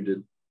 You're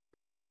muted.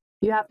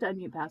 You have to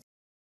unmute, Pastor.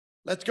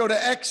 Let's go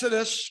to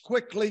Exodus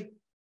quickly.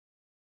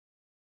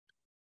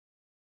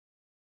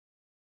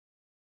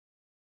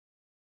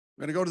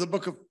 We're going to go to the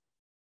book of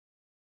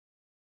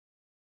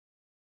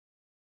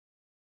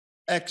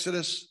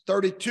Exodus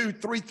 32,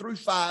 3 through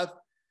 5.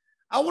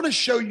 I want to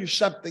show you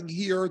something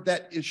here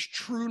that is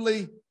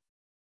truly,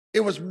 it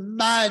was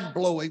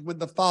mind-blowing when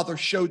the Father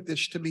showed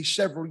this to me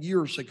several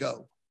years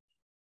ago.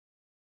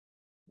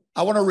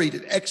 I want to read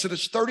it.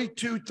 Exodus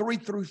 32, 3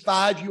 through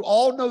 5. You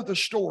all know the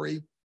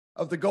story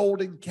of the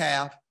golden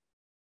calf.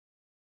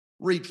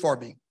 Read for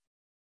me.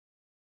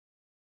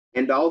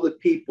 And all the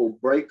people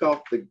brake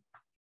off the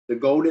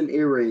golden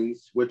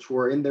earrings which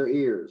were in their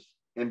ears,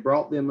 and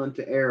brought them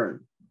unto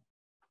Aaron.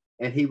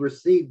 And he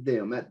received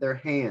them at their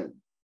hand,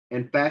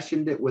 and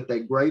fashioned it with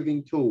a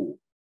graving tool,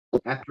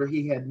 after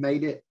he had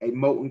made it a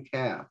molten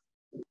calf.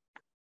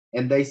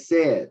 And they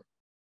said,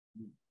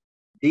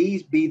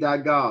 These be thy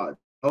gods,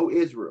 O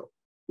Israel,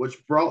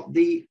 which brought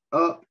thee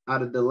up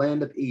out of the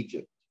land of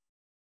Egypt.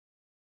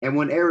 And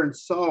when Aaron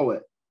saw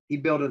it, he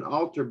built an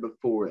altar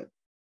before it.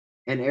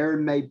 And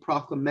Aaron made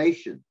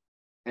proclamation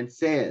and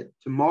said,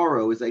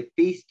 Tomorrow is a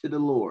feast to the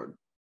Lord.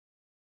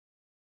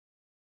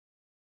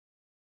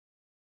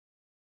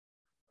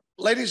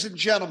 Ladies and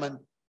gentlemen,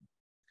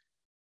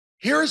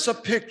 here's a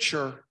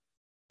picture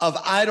of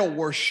idol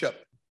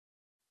worship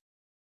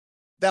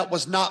that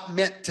was not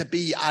meant to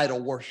be idol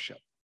worship.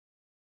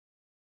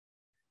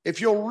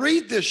 If you'll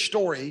read this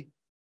story,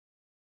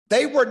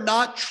 they were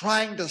not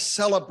trying to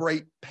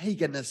celebrate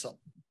paganism.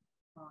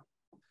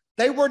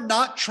 They were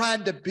not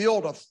trying to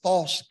build a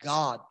false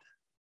god.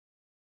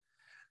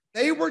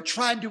 They were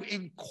trying to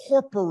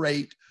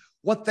incorporate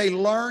what they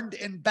learned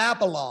in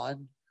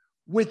Babylon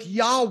with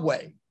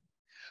Yahweh.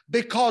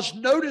 Because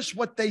notice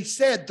what they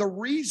said, the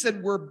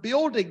reason we're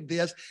building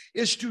this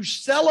is to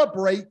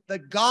celebrate the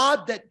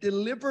God that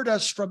delivered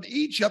us from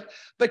Egypt,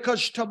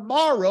 because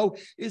tomorrow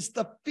is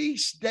the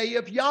feast day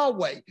of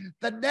Yahweh.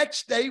 The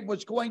next day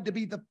was going to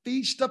be the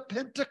feast of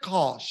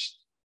Pentecost.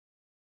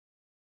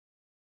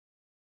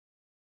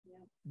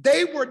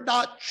 They were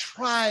not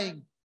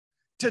trying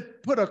to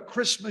put a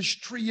Christmas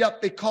tree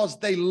up because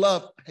they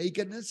love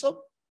paganism.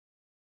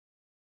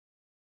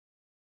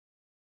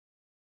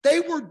 They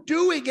were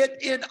doing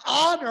it in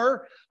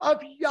honor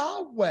of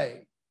Yahweh.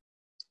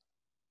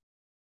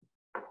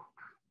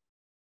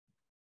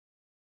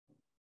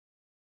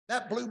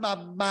 That blew my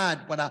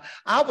mind when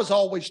I was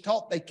always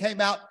taught they came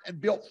out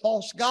and built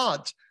false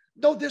gods.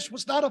 No, this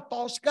was not a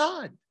false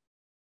god.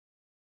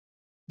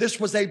 This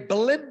was a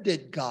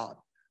blended god.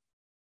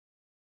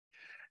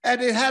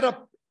 And it had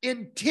a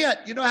intent.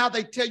 You know how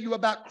they tell you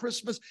about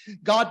Christmas,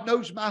 God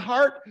knows my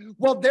heart?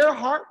 Well, their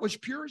heart was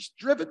pure as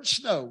driven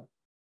snow.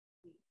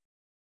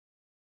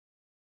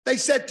 They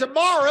said,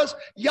 tomorrow's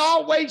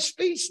Yahweh's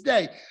feast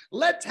day.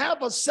 Let's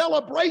have a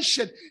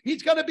celebration.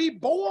 He's going to be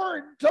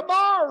born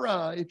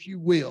tomorrow, if you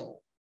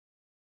will.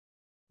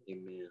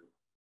 Amen.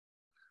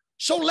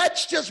 So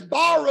let's just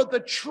borrow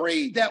the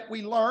tree that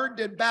we learned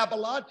in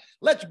Babylon.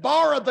 Let's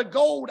borrow the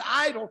gold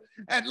idol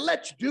and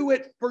let's do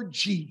it for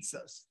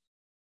Jesus.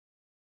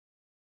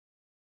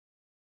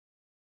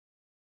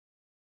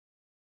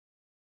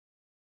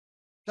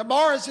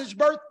 Tomorrow's his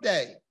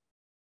birthday.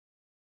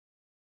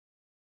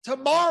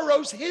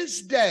 Tomorrow's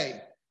his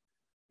day.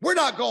 We're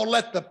not going to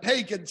let the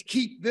pagans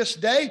keep this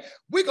day.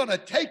 We're going to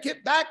take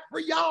it back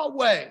for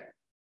Yahweh.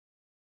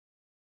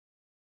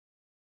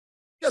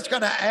 Just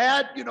going to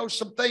add,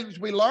 some things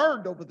we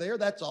learned over there,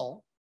 that's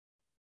all.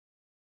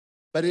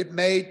 But it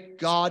made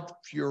God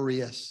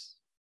furious.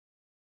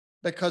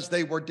 because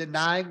they were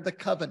denying the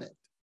covenant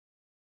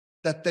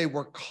that they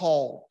were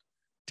called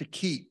to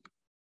keep.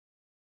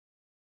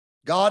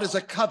 God is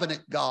a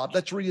covenant God.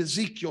 Let's read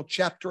Ezekiel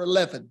chapter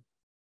 11,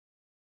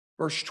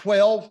 verse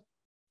 12.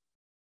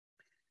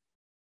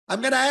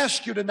 I'm going to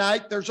ask you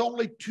tonight, there's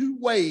only two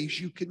ways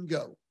you can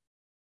go: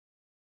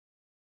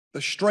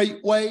 the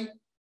straight way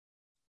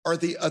or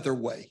the other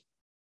way.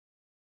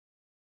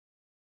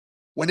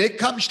 When it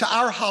comes to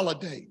our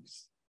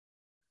holidays,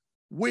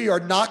 we are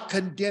not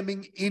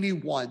condemning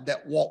anyone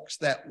that walks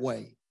that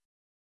way.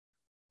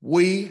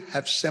 We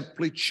have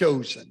simply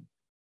chosen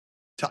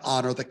to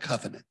honor the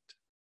covenant.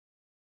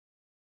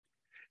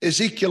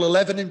 Ezekiel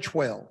 11 and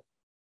 12.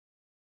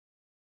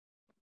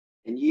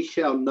 And ye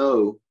shall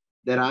know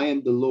that I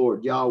am the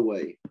Lord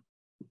Yahweh,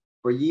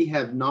 for ye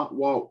have not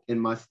walked in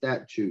my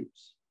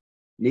statutes,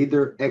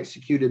 neither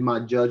executed my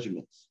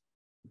judgments,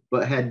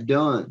 but had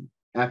done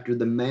after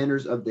the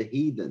manners of the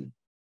heathen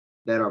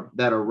that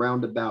are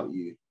round about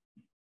you.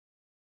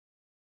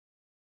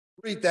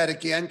 Read that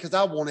again, because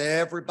I want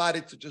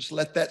everybody to just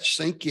let that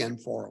sink in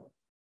for them.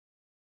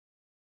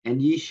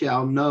 And ye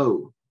shall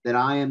know that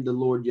I am the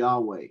Lord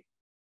Yahweh,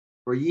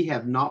 for ye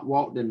have not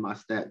walked in my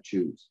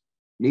statutes,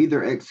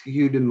 neither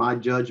executed my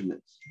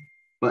judgments,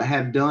 but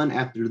have done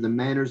after the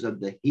manners of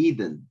the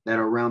heathen that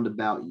are round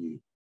about you.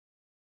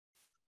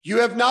 You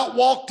have not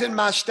walked in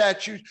my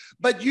statutes,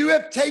 but you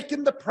have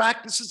taken the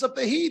practices of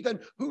the heathen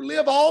who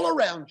live all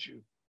around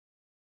you.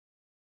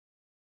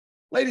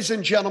 Ladies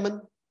and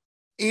gentlemen,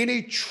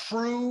 any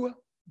true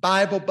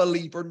Bible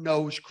believer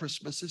knows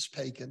Christmas is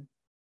pagan.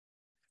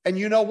 And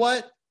you know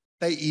what?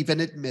 They even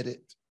admit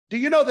it. Do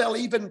you know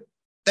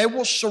they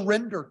will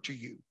surrender to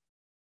you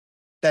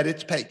that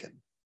it's pagan?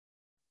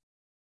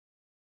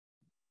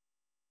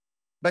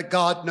 But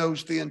God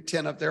knows the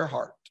intent of their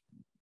heart.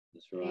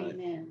 That's right.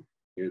 Amen.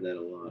 Hear that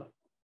a lot.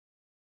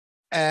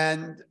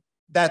 And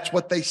that's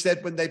what they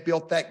said when they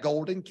built that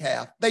golden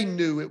calf. They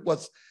knew it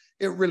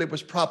really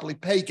was probably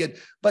pagan,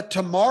 but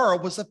tomorrow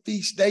was a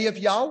feast day of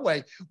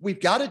Yahweh. We've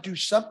got to do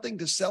something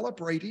to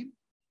celebrate him.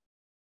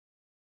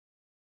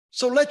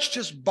 So let's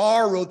just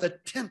borrow the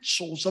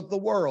tinsels of the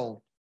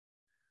world.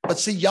 But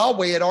see,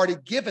 Yahweh had already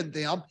given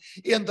them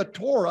in the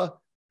Torah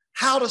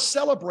how to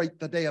celebrate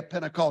the day of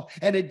Pentecost,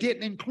 and it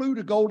didn't include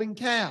a golden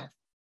calf.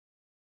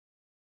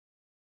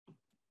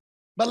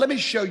 But let me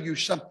show you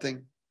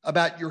something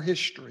about your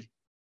history.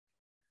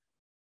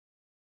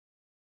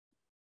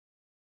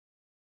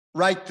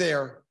 Right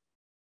there.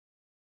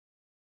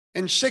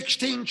 In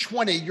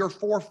 1620, your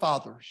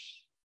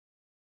forefathers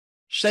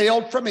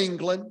sailed from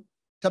England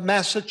to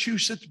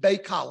Massachusetts Bay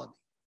Colony.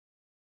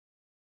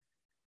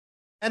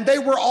 And they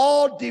were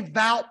all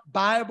devout,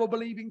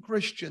 Bible-believing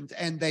Christians,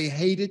 and they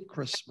hated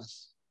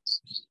Christmas.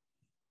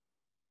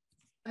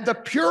 And the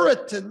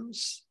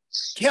Puritans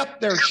kept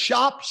their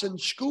shops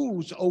and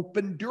schools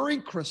open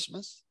during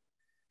Christmas,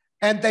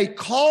 and they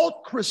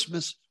called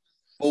Christmas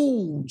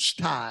Fool's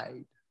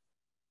Tide.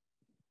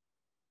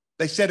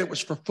 They said it was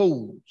for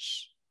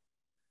fools.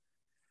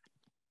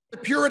 The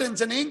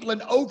Puritans in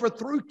England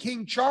overthrew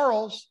King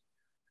Charles.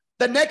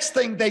 The next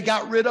thing they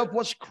got rid of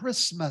was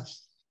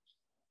Christmas.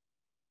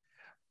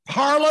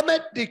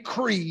 Parliament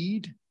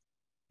decreed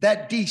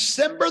that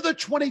December the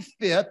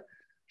 25th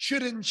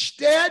should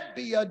instead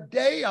be a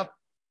day of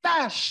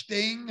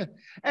fasting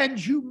and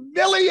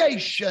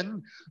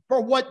humiliation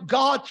for what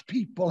God's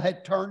people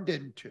had turned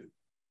into.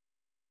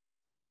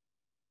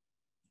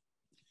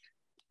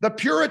 The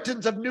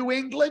Puritans of New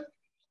England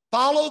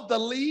followed the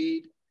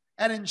lead,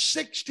 and in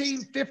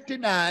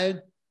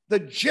 1659, the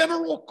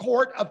General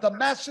Court of the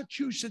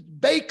Massachusetts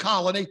Bay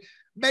Colony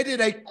made it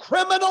a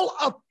criminal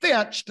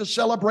offense to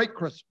celebrate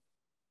Christmas.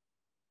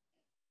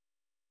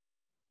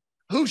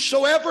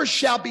 Whosoever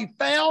shall be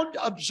found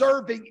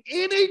observing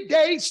any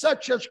day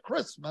such as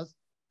Christmas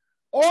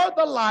or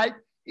the like,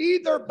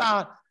 either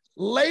by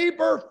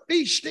labor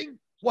feasting,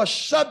 was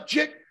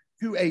subject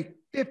to a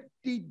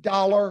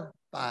 $50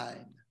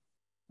 fine,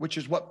 which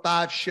is what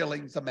 5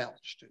 shillings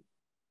amounts to.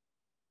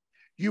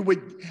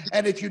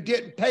 And if you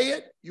didn't pay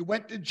it, you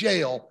went to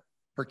jail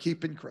for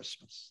keeping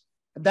Christmas.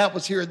 And that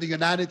was here in the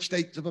United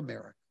States of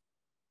America.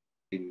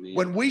 Amen.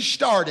 When we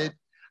started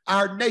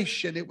our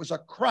nation, it was a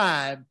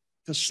crime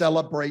to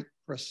celebrate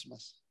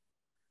Christmas.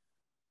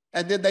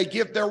 And then they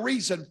give their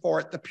reason for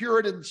it. The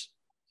Puritans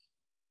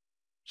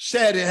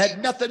said it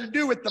had nothing to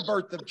do with the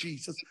birth of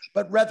Jesus,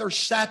 but rather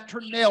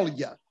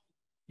Saturnalia.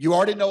 You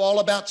already know all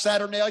about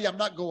Saturnalia. I'm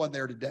not going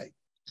there today.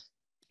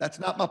 That's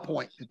not my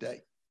point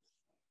today.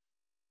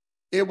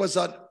 It was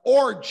an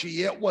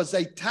orgy. It was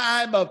a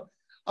time of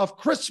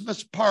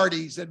Christmas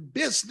parties and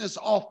business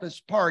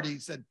office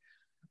parties. And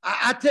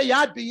I tell you,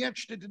 I'd be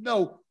interested to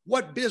know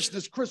what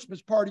business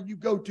Christmas party you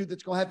go to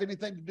that's going to have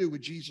anything to do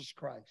with Jesus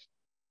Christ.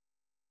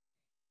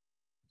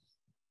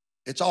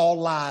 It's all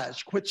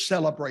lies. Quit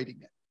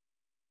celebrating it.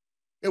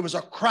 It was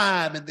a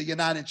crime in the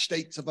United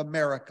States of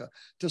America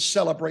to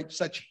celebrate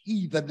such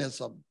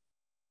heathenism.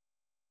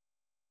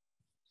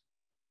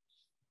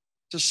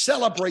 To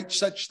celebrate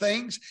such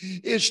things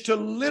is to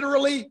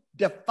literally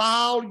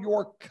defile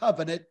your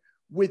covenant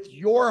with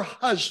your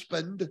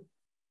husband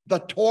the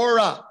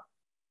Torah.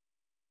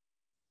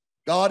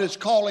 God is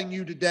calling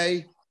you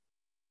today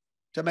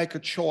to make a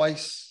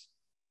choice,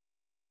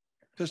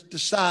 to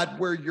decide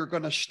where you're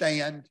going to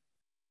stand.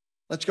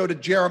 Let's go to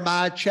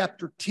Jeremiah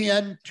chapter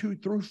 10, 2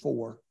 through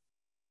 4.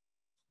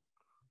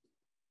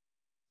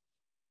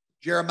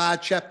 Jeremiah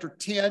chapter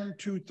 10,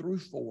 2 through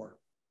 4.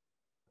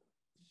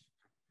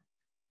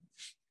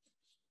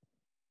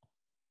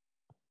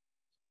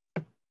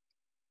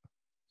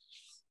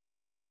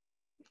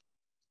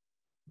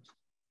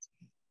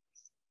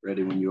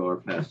 Ready when you are,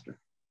 Pastor.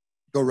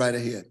 Go right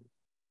ahead.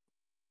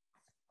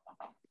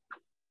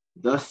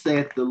 Thus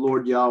saith the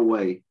Lord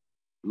Yahweh,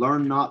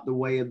 learn not the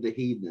way of the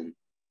heathen,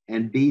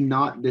 and be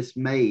not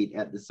dismayed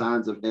at the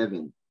signs of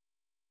heaven.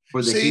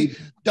 For the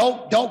heathen,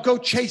 don't go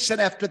chasing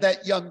after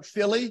that young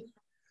filly.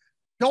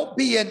 Don't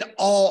be in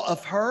awe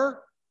of her.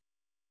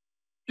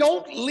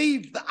 Don't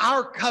leave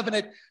our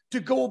covenant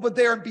to go over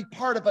there and be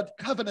part of a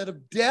covenant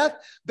of death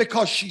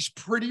because she's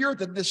prettier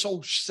than this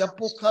old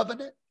simple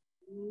covenant.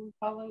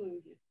 Hallelujah.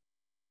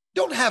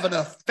 Don't have an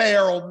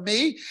affair on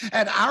me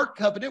and our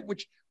covenant,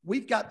 which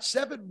we've got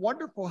 7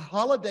 wonderful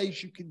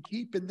holidays you can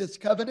keep in this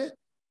covenant.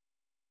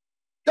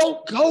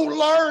 Don't go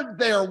learn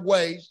their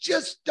ways.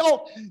 Just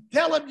don't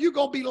tell them you're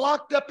going to be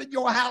locked up in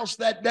your house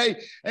that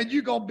day and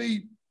you're going to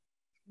be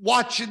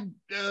watching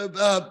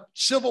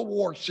Civil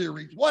War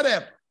series,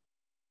 whatever.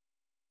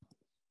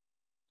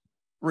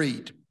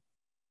 Read.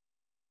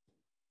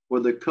 for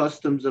the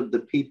customs of the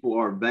people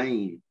are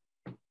vain.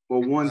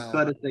 For one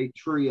cutteth a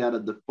tree out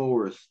of the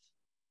forest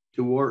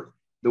to work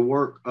the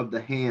work of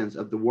the hands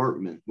of the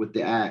workmen with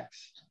the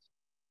axe.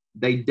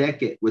 They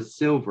deck it with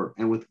silver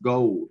and with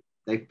gold.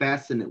 They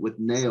fasten it with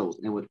nails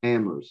and with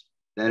hammers,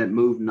 that it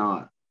move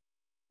not.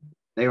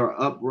 They are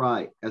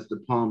upright as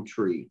the palm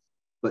tree,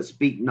 but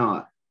speak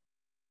not.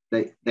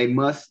 They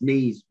must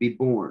needs be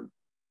born,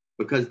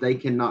 because they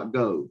cannot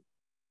go.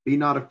 Be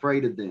not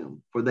afraid of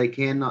them, for they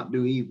cannot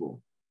do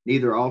evil,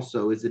 neither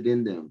also is it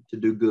in them to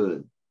do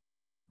good.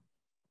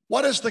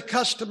 What has the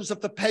customs of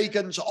the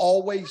pagans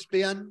always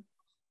been?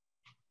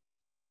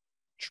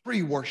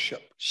 Tree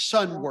worship,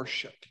 sun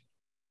worship,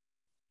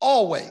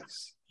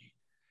 always.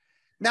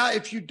 Now,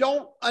 if you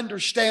don't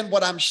understand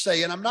what I'm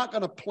saying, I'm not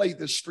going to play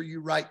this for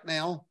you right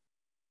now,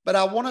 but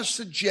I want to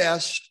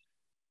suggest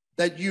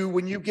that you,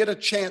 when you get a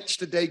chance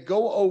today,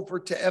 go over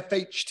to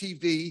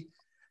FHTV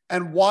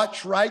and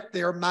watch right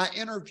there my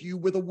interview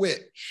with a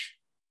witch.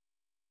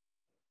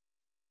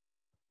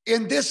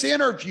 In this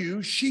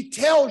interview, she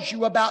tells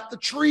you about the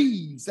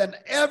trees and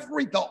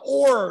the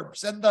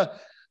orbs and the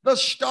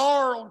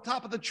star on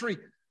top of the tree.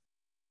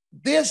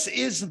 This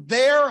is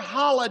their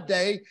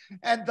holiday,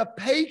 and the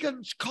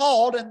pagans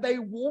called and they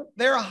want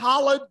their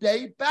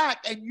holiday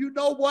back. And you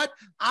know what?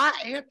 I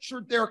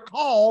answered their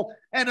call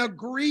and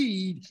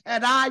agreed,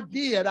 and I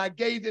did. I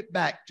gave it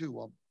back to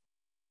them.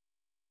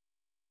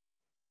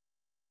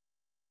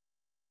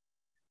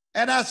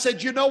 And I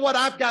said, you know what?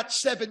 I've got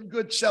 7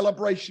 good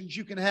celebrations.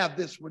 You can have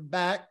this one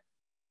back.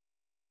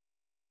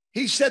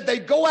 He said they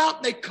go out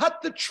and they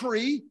cut the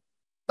tree,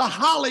 the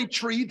holly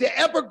tree, the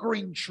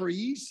evergreen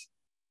trees.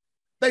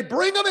 They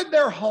bring them in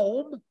their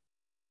home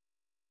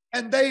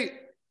and they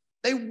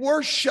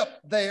worship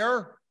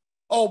there.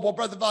 Oh, well,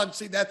 Brother Vaughn,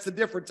 see, that's the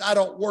difference. I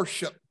don't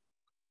worship.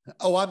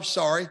 Oh, I'm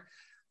sorry.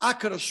 I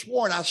could have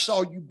sworn I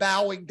saw you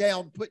bowing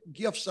down, putting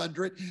gifts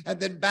under it, and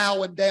then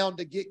bowing down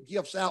to get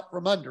gifts out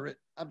from under it.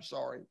 I'm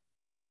sorry.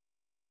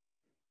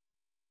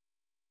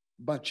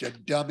 Bunch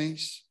of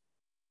dummies.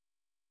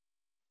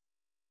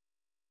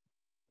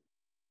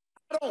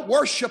 I don't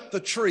worship the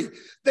tree.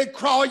 They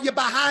crawl you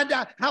behind.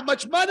 How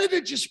much money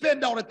did you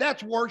spend on it?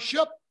 That's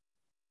worship.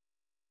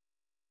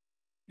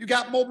 You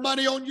got more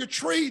money on your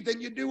tree than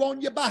you do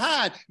on your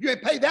behind. You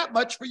ain't pay that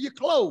much for your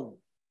clothes.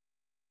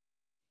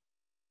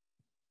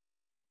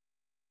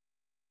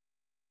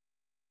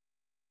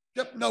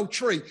 Worship no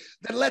tree.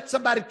 Then let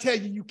somebody tell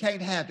you you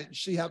can't have it and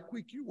see how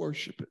quick you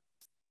worship it.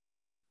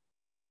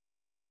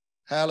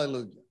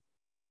 Hallelujah.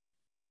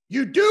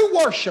 You do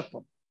worship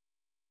them.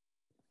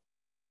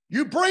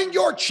 You bring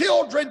your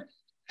children,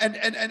 and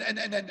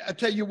I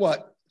tell you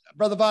what,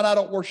 Brother Vaughn, I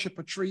don't worship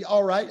a tree.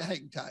 All right,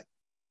 hang tight.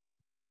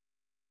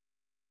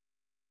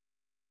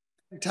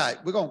 Hang tight.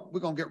 We're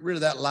gonna get rid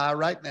of that lie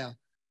right now.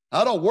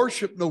 I don't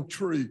worship no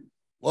tree.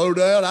 Well,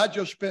 Dad, I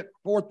just spent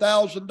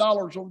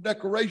 $4,000 on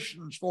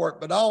decorations for it,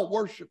 but I don't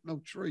worship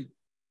no tree.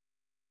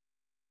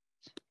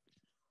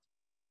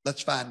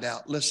 Let's find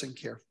out. Listen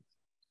carefully.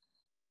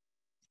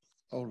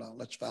 Hold on,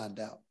 let's find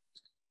out.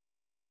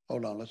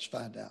 Hold on, let's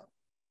find out.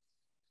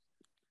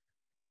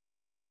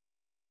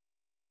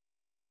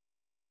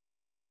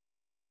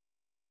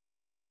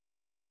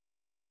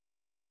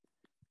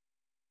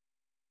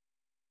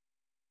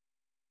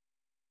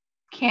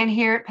 Can't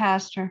hear it,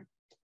 Pastor.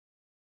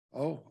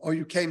 Oh,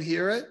 you can't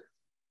hear it?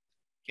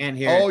 Can't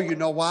hear it. Oh, you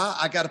know why?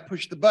 I got to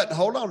push the button.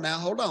 Hold on now.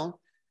 Hold on.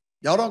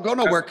 Y'all don't go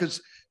nowhere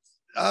because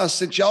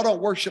since y'all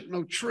don't worship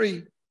no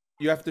tree.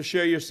 You have to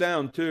share your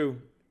sound too.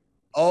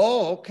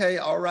 Oh, okay.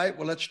 All right.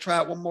 Well, let's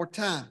try it one more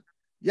time.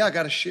 Yeah, I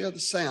got to share the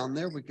sound.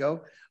 There we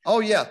go.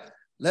 Oh, yeah.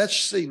 Let's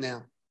see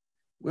now.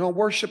 We don't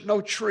worship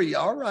no tree.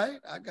 All right,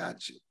 I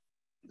got you.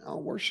 I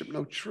don't worship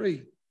no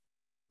tree.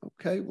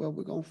 Okay, well,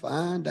 we're going to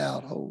find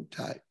out. Hold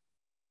tight.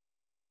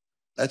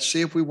 Let's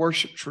see if we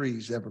worship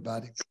trees,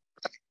 everybody.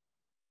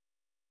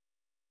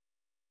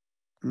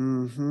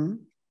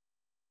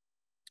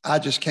 I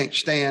just can't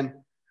stand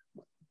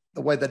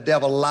the way the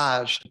devil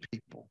lies to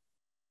people.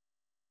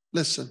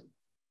 Listen.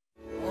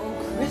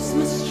 Oh,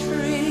 Christmas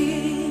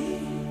tree.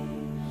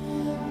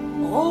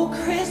 Oh,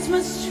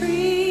 Christmas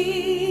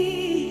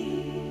tree.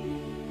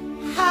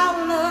 How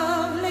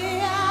lovely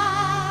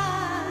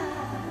are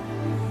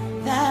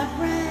thy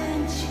branches.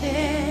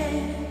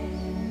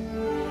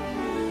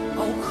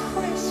 Oh,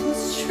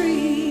 Christmas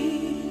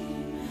tree.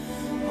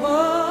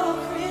 Oh,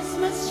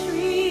 Christmas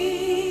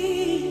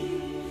tree.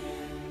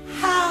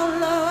 How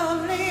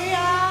lovely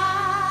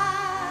are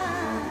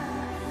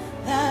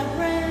thy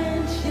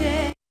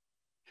branches.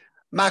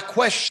 My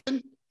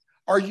question,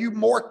 are you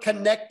more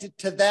connected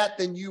to that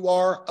than you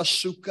are a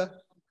sukkah?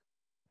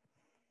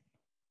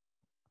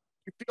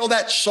 You feel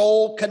that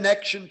soul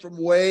connection from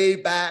way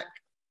back?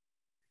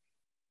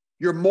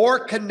 You're more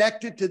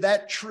connected to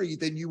that tree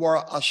than you are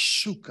a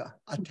sukkah,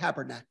 a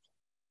tabernacle.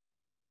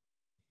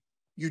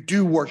 You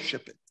do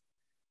worship it.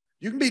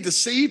 You can be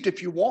deceived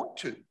if you want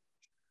to,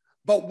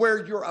 but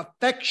where your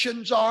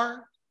affections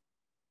are,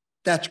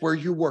 that's where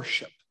you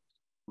worship.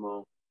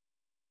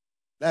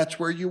 That's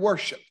where you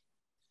worship.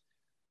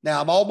 Now,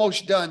 I'm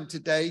almost done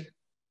today.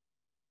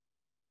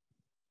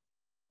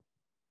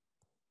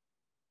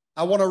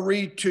 I want to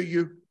read to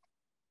you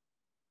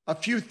a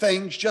few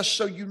things just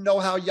so you know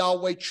how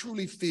Yahweh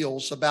truly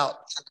feels about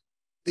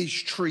these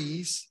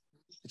trees.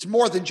 It's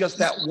more than just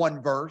that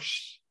one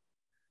verse.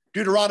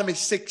 Deuteronomy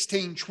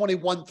 16,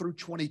 21 through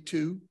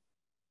 22.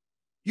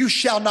 You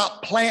shall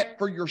not plant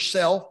for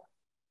yourself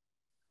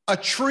a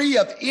tree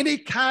of any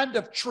kind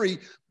of tree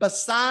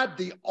beside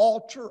the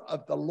altar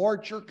of the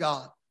Lord your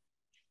God,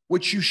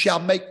 which you shall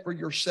make for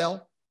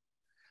yourself.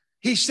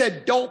 He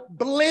said, don't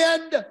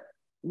blend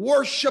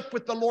worship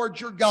with the Lord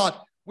your God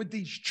with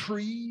these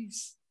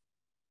trees.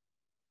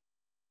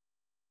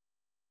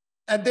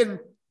 And then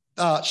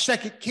 2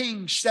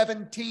 Kings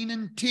 17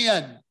 and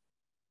 10.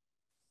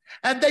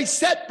 And they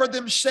set for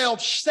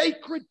themselves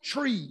sacred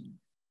trees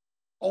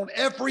on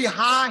every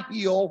high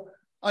hill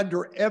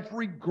under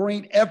every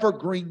green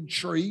evergreen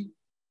tree.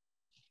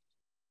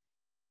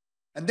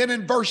 And then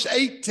in verse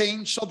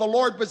 18, so the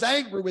Lord was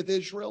angry with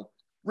Israel,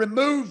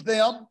 removed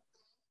them.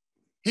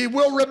 He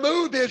will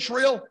remove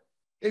Israel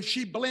if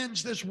she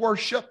blends this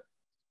worship.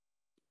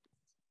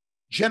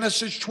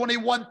 Genesis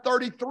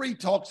 21:33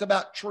 talks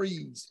about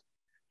trees.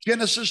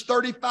 Genesis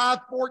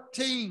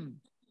 35:14.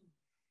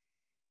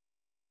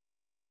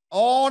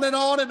 On and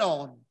on and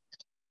on.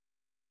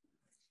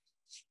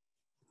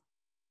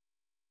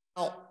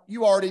 Now,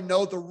 you already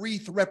know the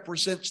wreath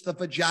represents the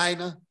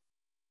vagina.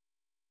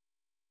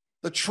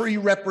 The tree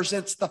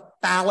represents the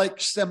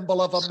phallic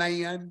symbol of a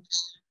man.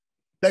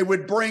 They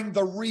would bring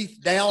the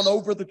wreath down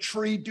over the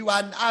tree.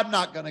 I'm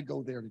not going to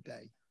go there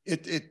today.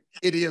 It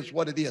is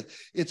what it is.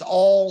 It's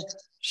all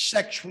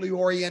sexually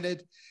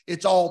oriented.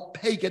 It's all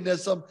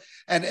paganism.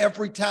 And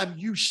every time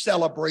you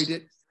celebrate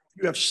it,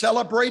 you have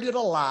celebrated a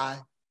lie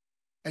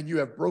and you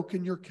have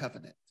broken your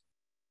covenant.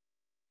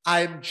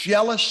 I am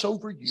jealous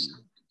over you.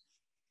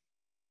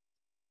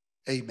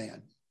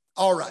 Amen.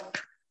 All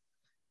right.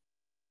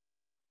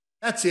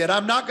 That's it.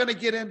 I'm not going to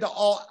get into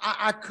all.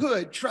 I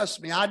could,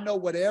 trust me. I know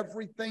what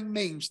everything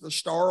means. The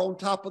star on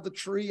top of the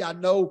tree. I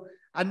know,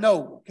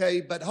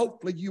 okay? But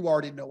hopefully you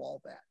already know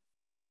all that.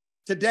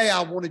 Today,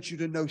 I wanted you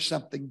to know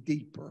something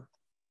deeper.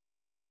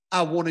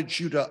 I wanted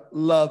you to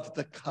love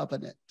the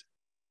covenant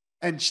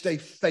and stay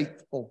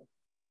faithful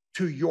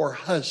to your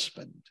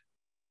husband,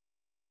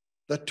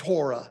 the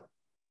Torah,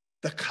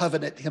 the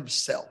covenant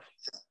himself.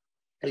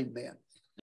 Amen.